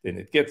 Then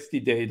it gets the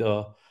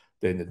data,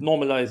 then it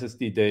normalizes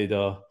the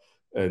data,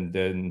 and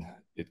then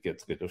it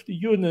gets rid of the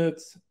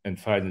units. And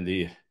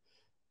finally,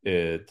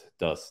 it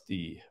does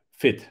the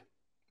fit,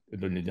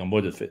 the linear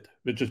model fit,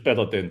 which is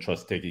better than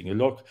just taking a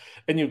log.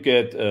 And you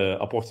get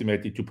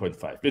approximately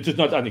 2.5, which is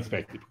not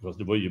unexpected because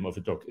the volume of a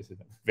dog is in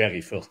the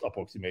very first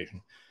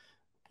approximation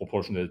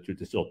proportional to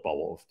the third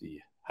power of the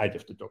height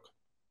of the dog.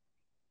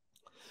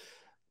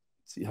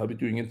 Let's see how we're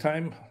doing in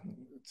time.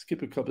 Let's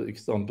skip a couple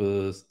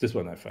examples. This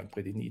one I find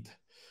pretty neat.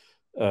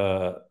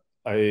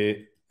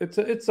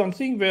 It's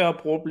something where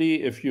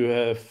probably if you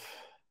have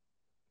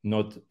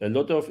not a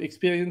lot of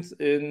experience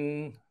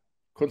in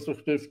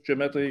constructive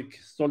geometric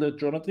solid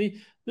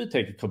geometry, will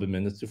take a couple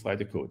minutes to write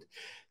the code.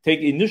 Take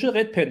initial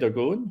red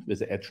pentagon with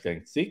the edge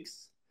length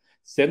 6,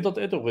 centered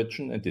at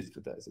origin and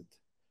discretize it.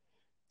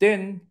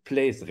 Then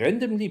place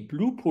randomly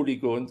blue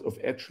polygons of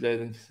edge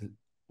length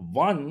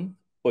 1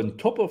 on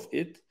top of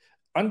it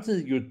until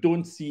you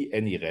don't see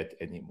any red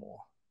anymore.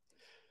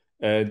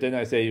 And then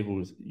I say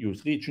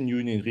use region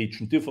union,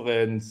 region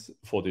difference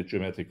for the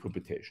geometric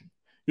computation.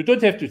 You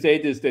don't have to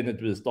say this, then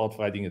it will start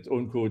writing its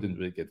own code and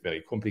will get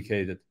very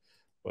complicated.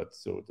 But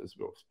so this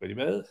works pretty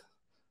well.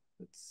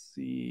 Let's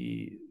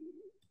see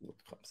what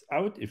comes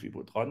out if we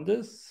would run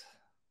this.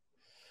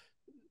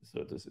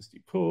 So this is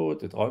the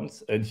code, it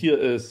runs. And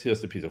here's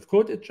the piece of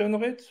code it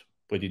generates.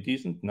 Pretty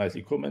decent,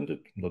 nicely commented,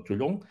 not too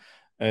long.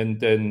 And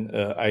then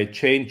I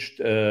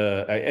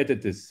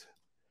added this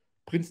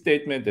print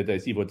statement that I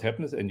see what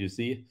happens. And you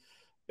see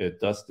it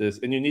does this.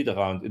 And you need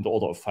around in the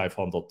order of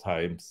 500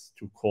 times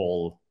to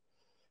call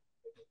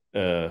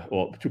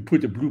or to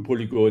put a blue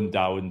polygon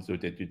down so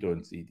that you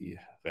don't see the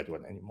red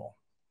one anymore.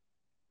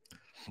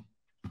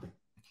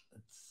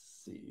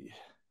 Let's see.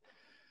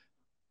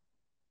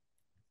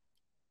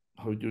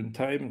 How are we doing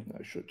time?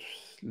 I should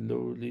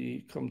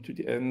slowly come to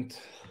the end.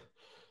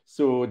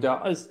 So there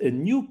is a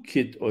new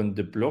kit on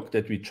the block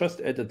that we just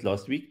added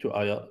last week to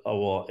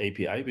our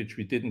API, which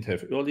we didn't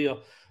have earlier.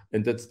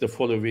 And that's the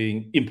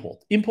following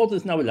import. Import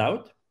is now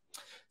allowed.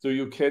 So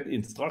you can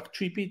instruct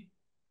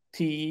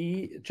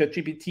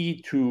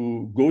ChatGPT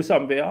to go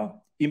somewhere,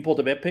 import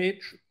a web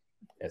page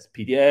as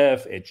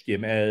PDF,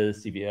 HTML,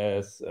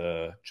 CVS,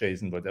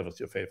 JSON, whatever's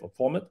your favorite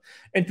format,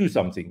 and do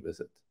something with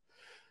it.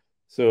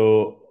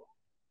 So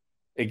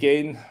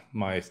again,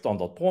 my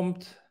standard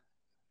prompt,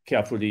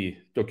 carefully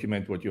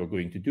document what you're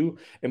going to do.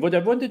 And what I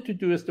wanted to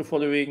do is the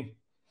following: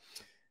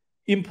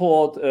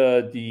 import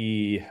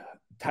the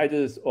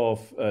titles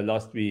of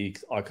last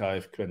week's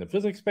archived quantum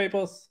physics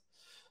papers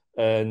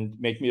and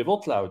make me a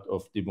word cloud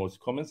of the most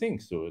common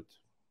things. So it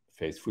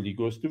faithfully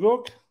goes to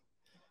work.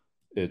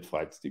 It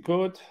writes the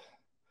code,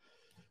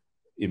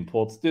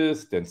 imports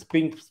this, then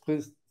string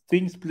splits,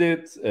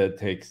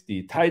 takes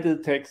the title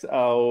tags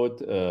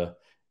out,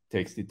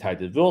 takes the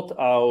title word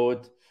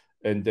out,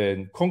 and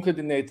then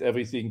concatenates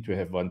everything to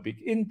have one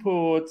big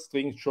input,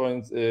 string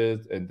joins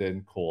it, and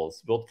then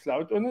calls word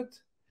cloud on it.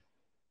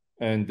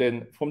 And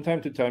then from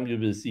time to time, you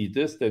will see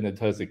this. Then it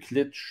has a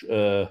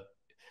glitch.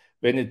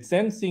 When it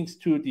sends things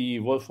to the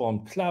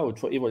Wolfram cloud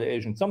for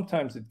evaluation,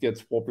 sometimes it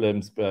gets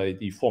problems by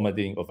the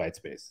formatting of white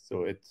space.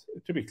 So it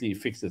typically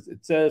fixes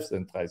itself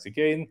and tries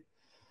again.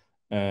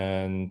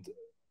 And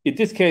in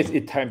this case,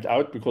 it timed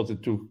out because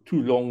it took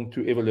too long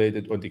to evaluate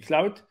it on the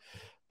cloud.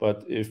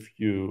 But if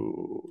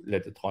you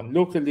let it run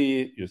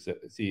locally, you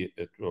see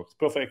it works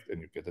perfect and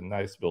you get a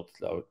nice word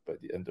cloud by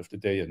the end of the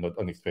day, and not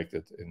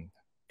unexpected in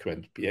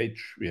Quant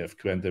PH. We have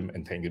quantum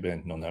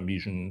entanglement,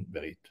 non-Hermitian,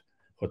 very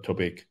hot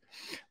topic.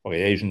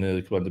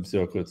 Variational quantum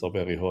circuits are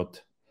very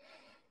hot.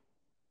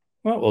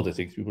 Well, all the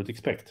things we would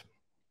expect.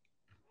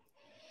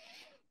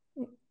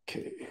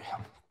 Okay.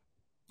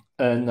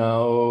 And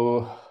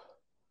now,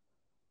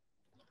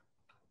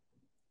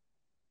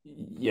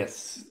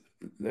 yes,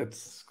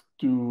 let's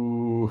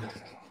do,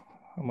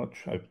 how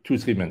much? I have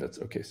 2-3 minutes.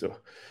 Okay, so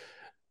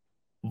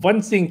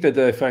one thing that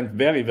I find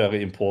very,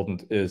 very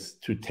important is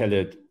to tell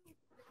it,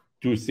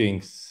 do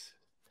things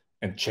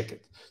and check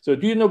it. So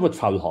do you know what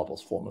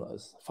Faulhaber's formula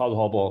is?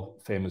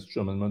 Faulhaber, famous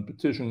German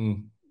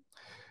mathematician,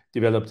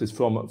 developed this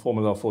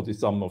formula for the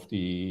sum of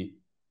the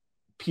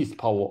piece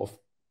power of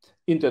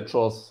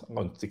integers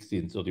around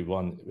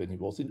 1631 when he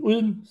was in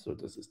Ulm. So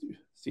this is the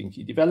thing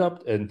he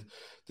developed, and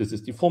this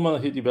is the formula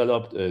he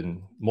developed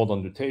in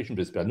modern notation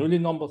with Bernoulli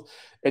numbers.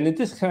 And in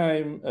this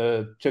time,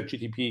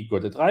 ChatGPT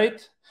got it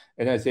right.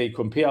 And I say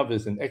compare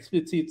with an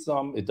explicit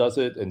sum. It does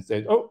it and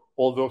said, oh,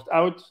 all worked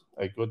out.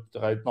 I got the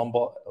right number.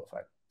 Oh,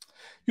 fine.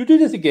 You do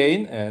this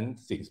again, and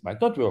things might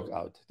not work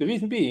out. The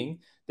reason being,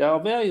 there are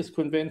various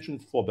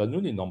conventions for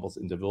Bernoulli numbers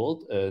in the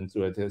world, and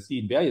so it has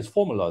seen various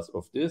formulas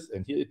of this,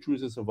 and here it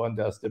chooses the one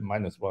there's the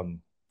 -1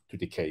 to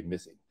the k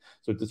missing.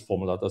 So this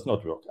formula does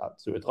not work out.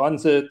 So it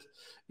runs it,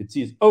 it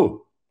sees,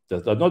 oh,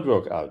 that does not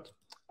work out.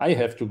 I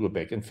have to go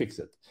back and fix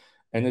it.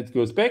 And it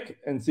goes back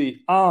and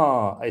see,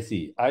 I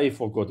see, I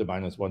forgot the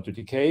 -1 to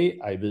the k,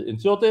 I will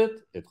insert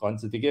it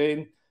runs it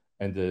again,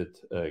 and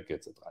it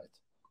gets it right.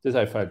 This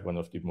I find one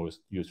of the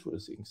most useful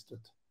things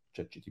that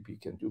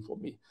ChatGPT can do for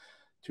me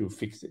to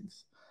fix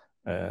things.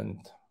 And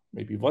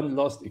maybe one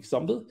last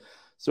example.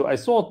 So I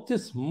saw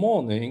this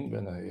morning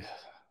when I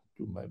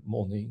do my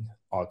morning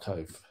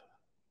archive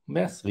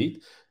math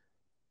read,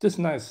 this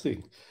nice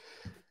thing.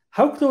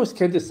 How close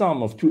can the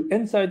sum of two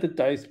n-sided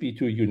dice be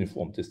to a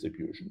uniform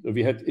distribution? So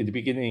we had in the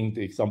beginning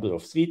the example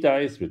of 3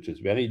 dice, which is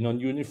very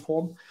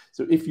non-uniform.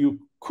 So if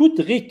you could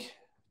rig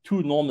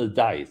 2 normal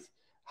dice,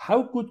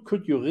 how good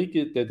could you rig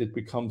it that it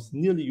becomes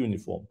nearly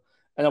uniform?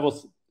 And I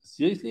was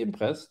seriously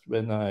impressed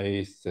when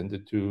I sent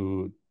it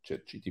to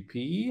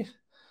ChatGPT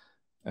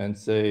and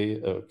say,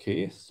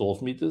 okay,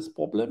 solve me this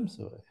problem.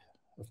 So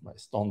I have my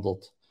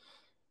standard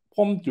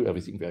prompt, do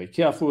everything very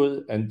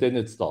careful, and then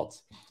it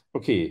starts.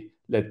 Okay,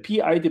 let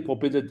Pi the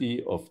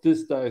probability of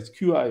this dice,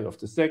 Qi of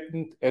the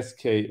second,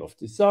 Sk of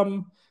the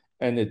sum,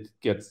 and it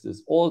gets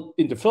this all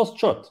in the first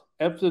shot,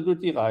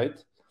 absolutely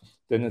right.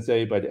 Then I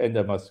say by the end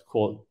I must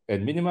call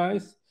and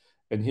minimize,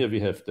 and here we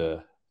have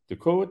the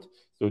code.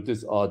 So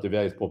these are the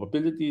various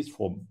probabilities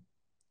from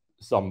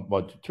sum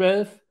 1 to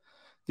 12.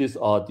 These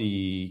are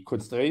the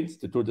constraints.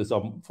 The total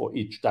sum for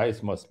each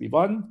dice must be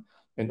 1,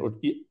 and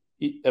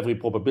every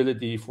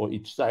probability for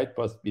each side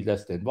must be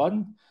less than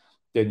 1.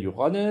 Then you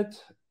run it,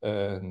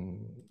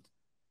 and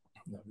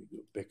now we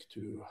go back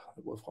to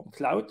Wolfram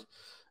Cloud,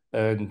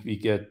 and we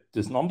get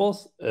these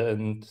numbers,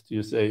 and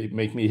you say,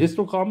 make me a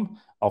histogram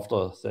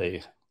after,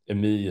 say,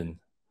 1,000,000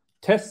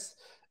 tests.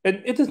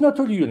 And it is not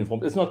totally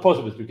uniform. It's not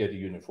possible to get a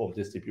uniform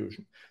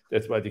distribution.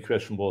 That's why the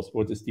question was,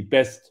 what is the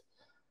best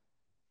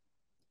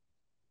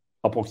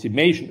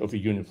approximation of a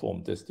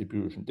uniform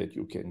distribution that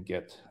you can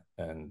get?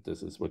 And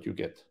this is what you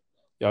get.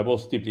 Yeah, I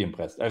was deeply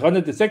impressed. I ran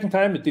it the second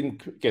time. It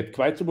didn't get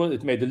quite so well.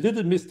 It made a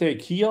little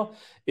mistake here.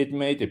 It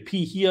made a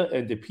P here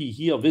and a P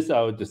here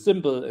without the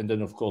symbol. And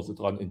then, of course, it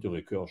ran into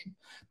recursion.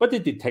 But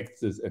it detects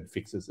this and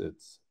fixes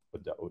it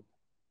on their own.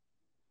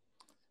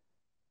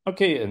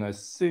 Okay, and I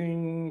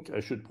think I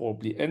should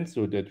probably end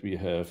so that we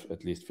have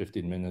at least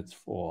 15 minutes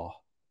for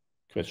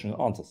question and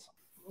answers.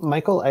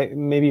 Michael,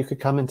 maybe you could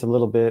comment a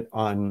little bit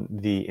on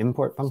the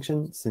import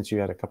function, since you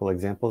had a couple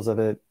examples of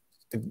it.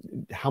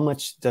 How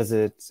much does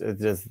the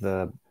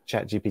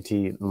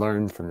ChatGPT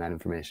learn from that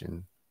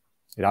information?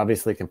 It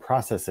obviously can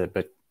process it,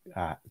 but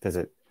does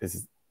it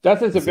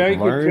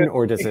learn,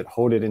 or does it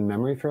hold it in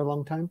memory for a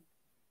long time?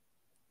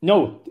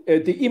 No,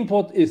 the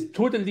import is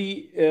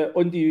totally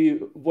on the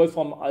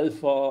Wolfram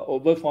Alpha or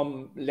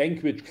Wolfram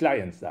language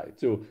client side.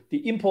 So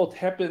the import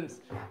happens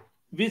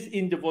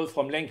within the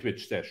Wolfram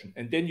language session,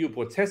 and then you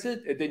process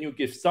it, and then you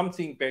give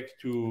something back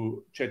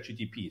to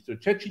ChatGPT. So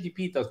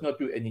ChatGPT does not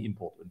do any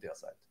import on their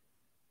side.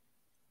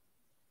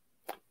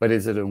 But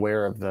is it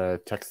aware of the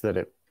text that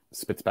it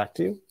spits back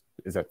to you?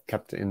 Is that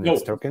kept in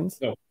its tokens?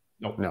 No.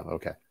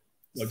 Okay.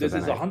 No, this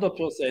is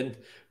 100%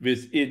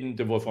 within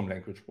the Wolfram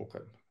language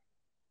program.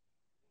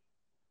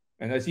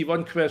 And I see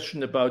one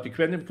question about the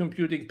quantum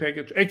computing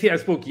package. Actually, I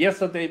spoke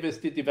yesterday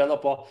with the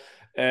developer,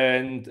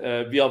 and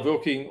we are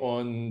working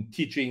on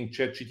teaching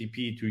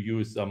ChatGPT to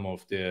use some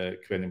of the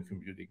quantum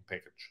computing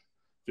package.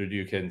 So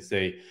you can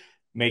say,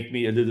 make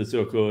me a little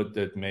circuit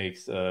that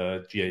makes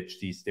a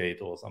GHD state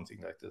or something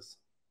like this.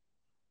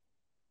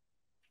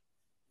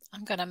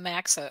 I'm going to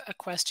max a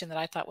question that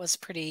I thought was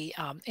pretty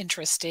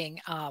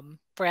interesting.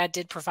 Brad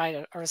did provide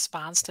a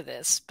response to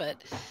this, but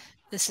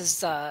this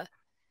is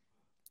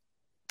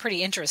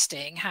pretty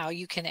interesting how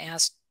you can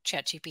ask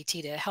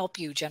ChatGPT to help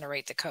you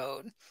generate the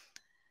code.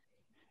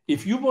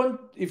 If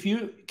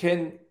you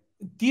can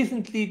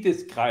decently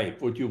describe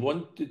what you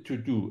want to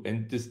do,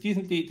 and this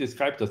decently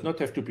describe does not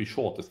have to be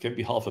short, this can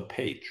be half a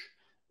page,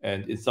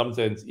 and in some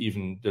sense,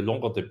 even the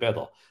longer the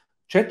better.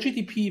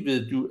 ChatGPT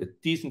will do a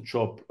decent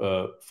job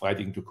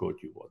writing the code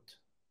you want.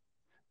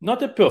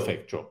 Not a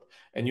perfect job.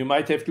 And you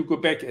might have to go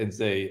back and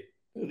say,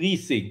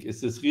 rethink, is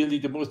this really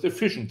the most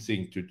efficient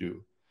thing to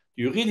do?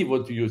 Do you really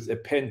want to use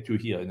append to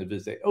here? And it will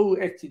say, oh,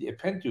 actually,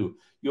 append to,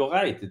 you're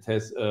right, it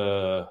has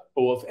O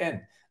of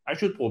n. I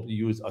should probably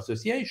use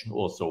association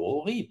or so,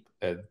 or reap.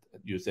 And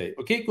you say,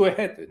 okay, go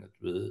ahead, and it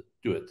will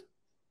do it.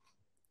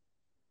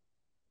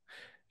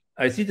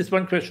 I see this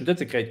one question.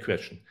 That's a great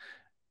question.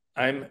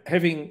 I'm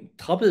having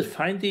trouble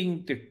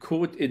finding the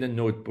code in a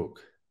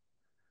notebook.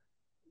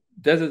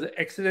 That is an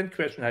excellent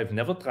question. I've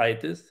never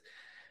tried this.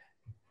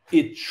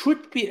 It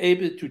should be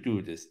able to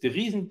do this. The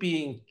reason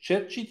being,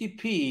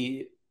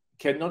 ChatGPT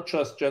cannot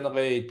just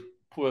generate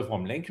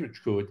Wolfram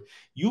language code.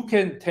 You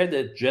can tell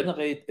it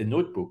generate a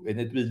notebook, and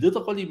it will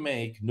literally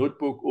make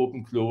notebook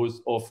open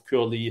close of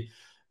curly,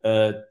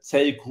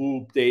 cell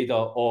group data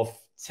of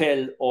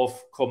cell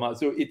of comma.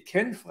 So it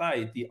can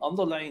write the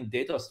underlying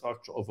data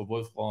structure of a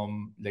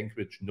Wolfram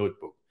language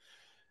notebook.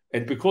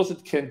 And because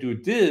it can do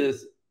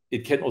this,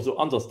 it can also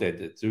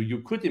understand it. So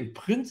you could, in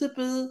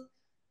principle,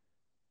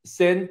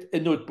 send a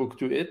notebook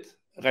to it.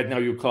 Right now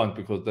you can't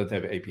because it doesn't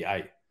have an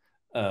API,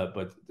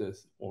 but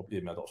there's probably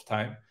a matter of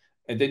time.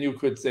 And then you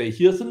could say,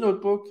 here's a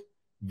notebook.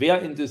 Where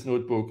in this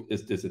notebook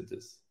is this and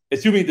this?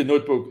 Assuming the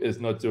notebook is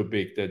not so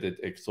big that it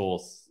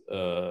exhausts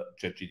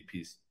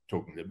ChatGPT's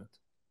token limit.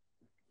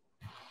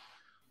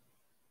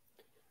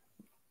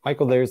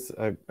 Michael, there's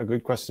a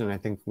good question I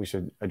think we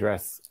should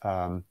address.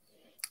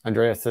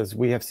 Andrea says,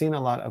 we have seen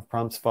a lot of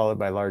prompts followed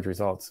by large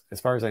results.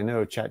 As far as I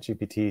know,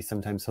 ChatGPT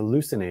sometimes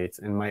hallucinates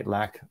and might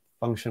lack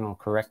functional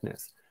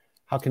correctness.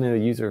 How can a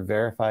user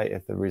verify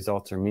if the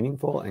results are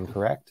meaningful and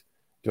correct?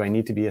 Do I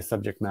need to be a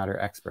subject matter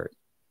expert?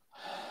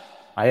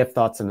 I have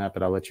thoughts on that,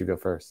 but I'll let you go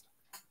first.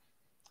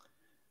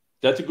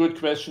 That's a good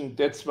question.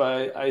 That's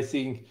why I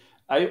think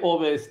I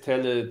always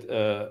tell it,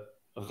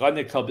 run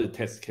a couple of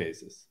test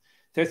cases.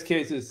 Test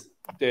cases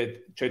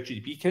that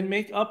ChatGPT can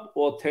make up,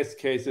 or test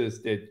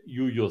cases that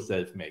you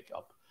yourself make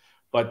up.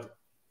 But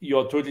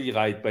you're totally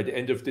right. By the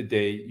end of the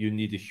day, you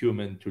need a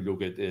human to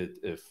look at it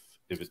if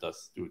it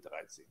does do the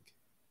right thing.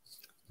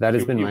 That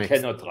has been you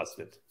cannot trust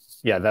it.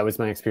 Yeah, that was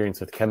my experience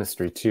with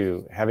chemistry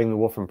too. Having the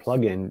Wolfram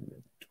plugin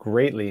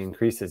greatly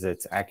increases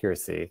its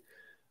accuracy.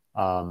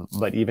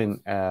 But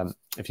even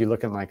if you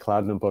look at my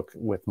cloud notebook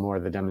with more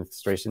of the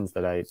demonstrations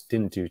that I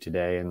didn't do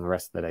today and the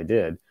rest that I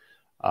did,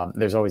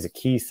 there's always a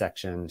key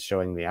section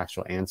showing the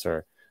actual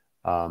answer.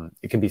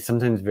 It can be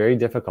sometimes very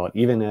difficult,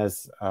 even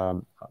as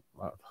a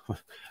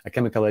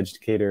chemical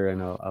educator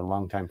and a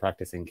long-time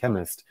practicing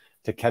chemist,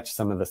 to catch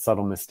some of the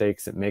subtle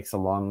mistakes it makes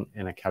along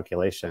in a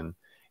calculation.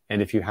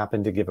 And if you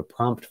happen to give a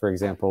prompt, for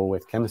example,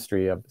 with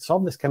chemistry, of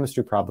solve this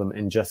chemistry problem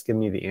and just give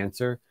me the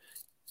answer,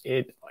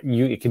 it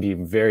can be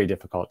very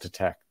difficult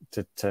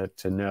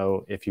to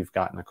know if you've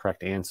gotten a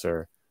correct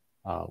answer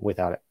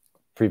without it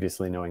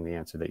previously knowing the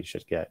answer that you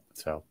should get.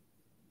 So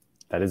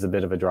that is a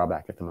bit of a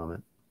drawback at the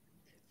moment.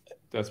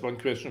 That's one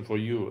question for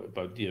you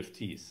about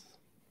DFTs.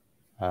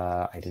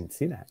 I didn't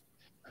see that.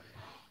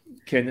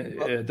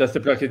 Does the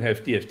plugin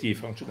have DFT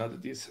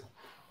functionalities?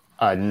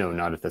 No,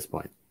 not at this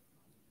point.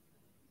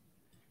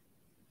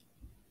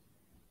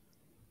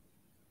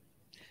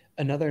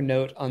 Another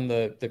note on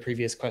the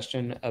previous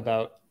question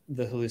about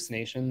the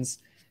hallucinations.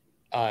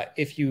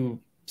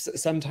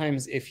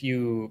 Sometimes if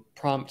you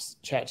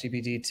prompt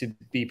ChatGPT to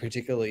be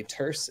particularly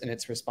terse in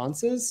its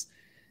responses,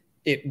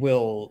 it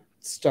will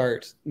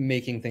start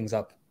making things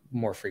up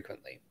more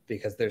frequently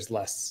because there's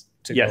less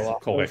to go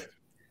off of.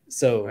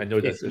 So I know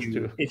this is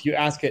too. If you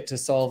ask it to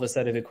solve a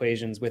set of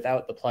equations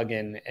without the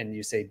plugin and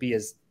you say be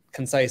as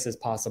concise as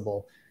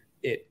possible,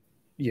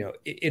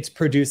 it's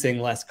producing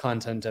less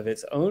content of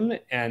its own,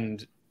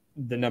 and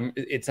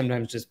it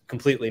sometimes just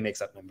completely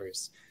makes up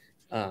numbers.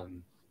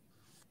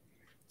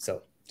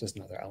 So just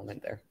another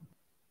element there.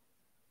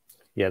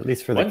 Yeah, at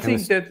least for the one thing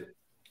that.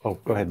 Oh,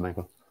 go ahead,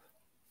 Michael.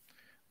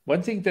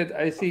 One thing that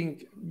I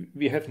think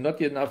we have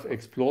not enough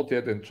explored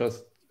yet, and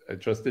I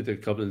just did a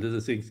couple of little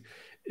things,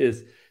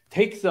 is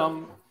take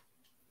some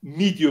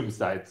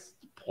medium-sized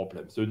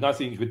problems. So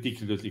nothing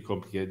ridiculously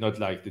complicated, not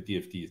like the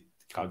DFT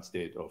count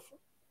state of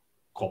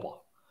copper.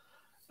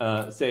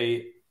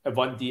 Say a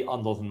 1D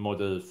Anderson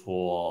model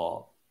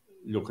for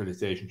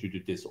localization due to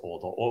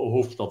disorder, or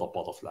a Hofstadter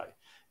butterfly.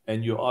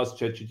 And you ask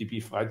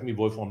ChatGPT, write me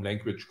Wolfram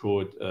language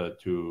code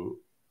to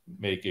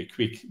make a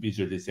quick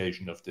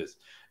visualization of this.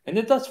 And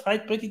it does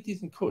write pretty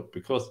decent code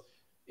because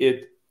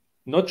it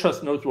not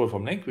just knows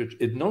Wolfram language,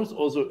 it knows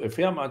also a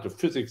fair amount of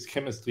physics,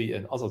 chemistry,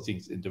 and other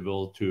things in the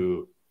world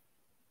to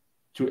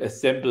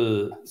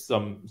assemble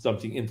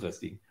something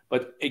interesting.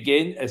 But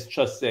again, as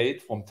just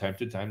said, from time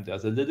to time,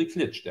 there's a little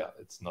glitch there.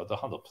 It's not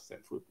 100%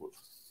 foolproof.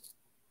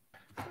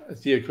 I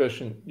see a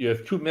question. You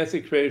have two math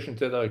equations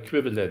that are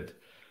equivalent.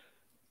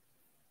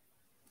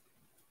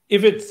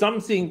 If it's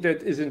something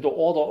that is in the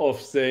order of,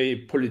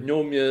 say,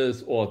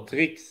 polynomials or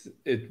tricks,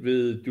 it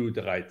will do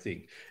the right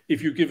thing.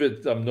 If you give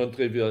it some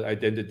non-trivial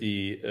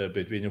identity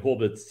between a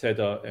Hurwitz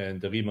zeta and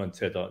the Riemann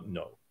zeta,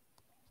 no.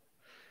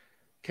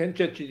 Can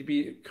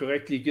ChatGPT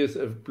correctly give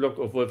a block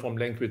of Wolfram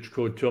language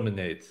code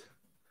terminates?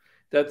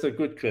 That's a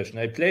good question.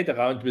 I played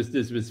around with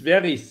this with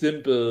very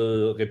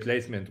simple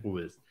replacement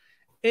rules.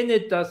 And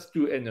it does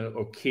do an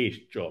okay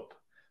job.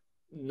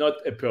 Not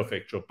a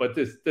perfect job, but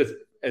this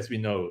as we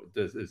know,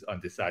 this is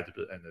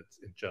undecidable and it's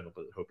in general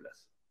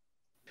hopeless.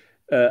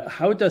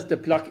 How does the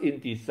plugin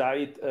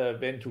decide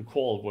when to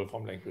call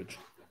Wolfram language?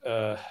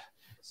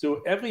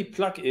 So every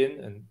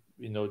plugin, and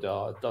we know there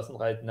are a dozen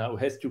right now,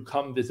 has to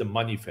come with a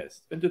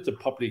manifest, and it's a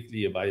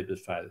publicly available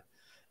file.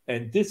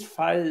 And this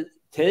file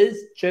tells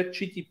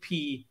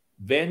ChatGPT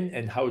when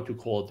and how to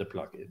call the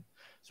plugin.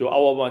 So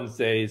our one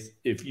says,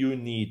 if you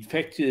need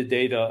factual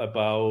data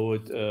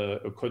about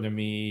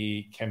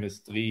economy,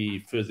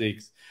 chemistry,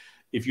 physics,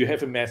 if you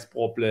have a math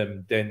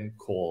problem, then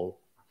call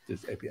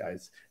these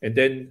APIs. And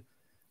then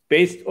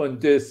based on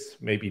this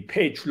maybe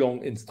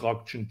page-long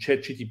instruction,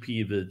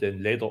 ChatGPT will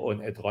then later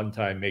on at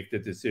runtime make the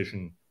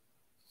decision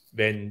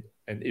when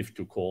and if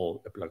to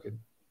call a plugin.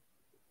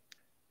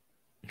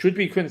 Should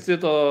we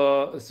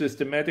consider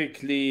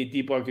systematically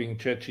debugging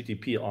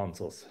ChatGPT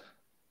answers?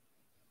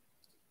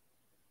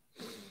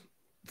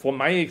 From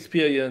my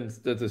experience,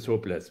 that is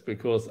hopeless,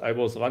 because I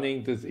was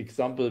running this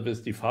example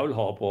with the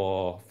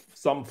Faulhaber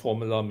sum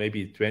formula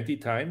maybe 20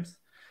 times,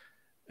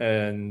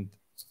 and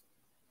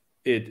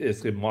it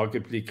is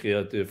remarkably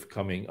creative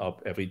coming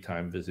up every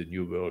time with a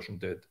new version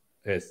that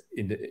has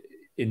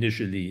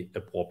initially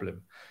a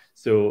problem.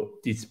 So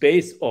the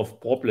space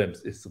of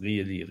problems is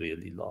really,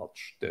 really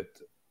large.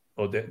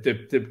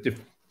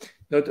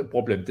 Not a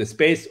problem, the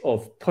space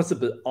of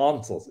possible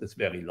answers is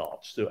very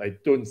large. So I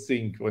don't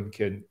think one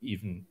can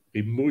even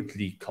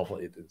remotely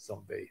cover it in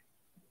some way.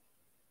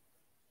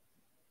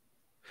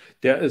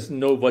 There is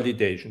no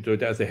validation. So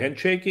there's a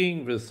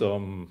handshaking with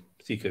some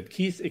secret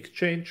keys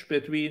exchange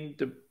between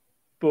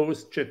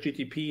both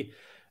ChatGPT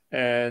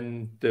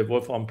and the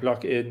Wolfram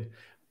plugin,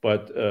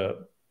 but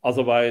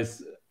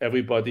otherwise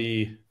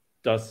everybody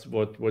does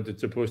what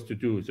it's supposed to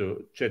do.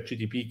 So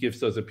ChatGPT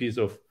gives us a piece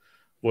of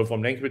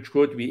Wolfram language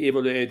code, we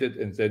evaluate it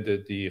and send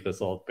it the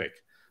result back.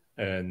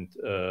 And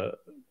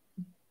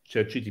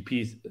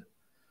ChatGPT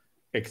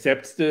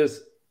accepts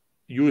this,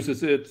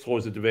 uses it,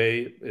 throws it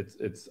away.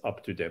 It's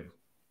up to them.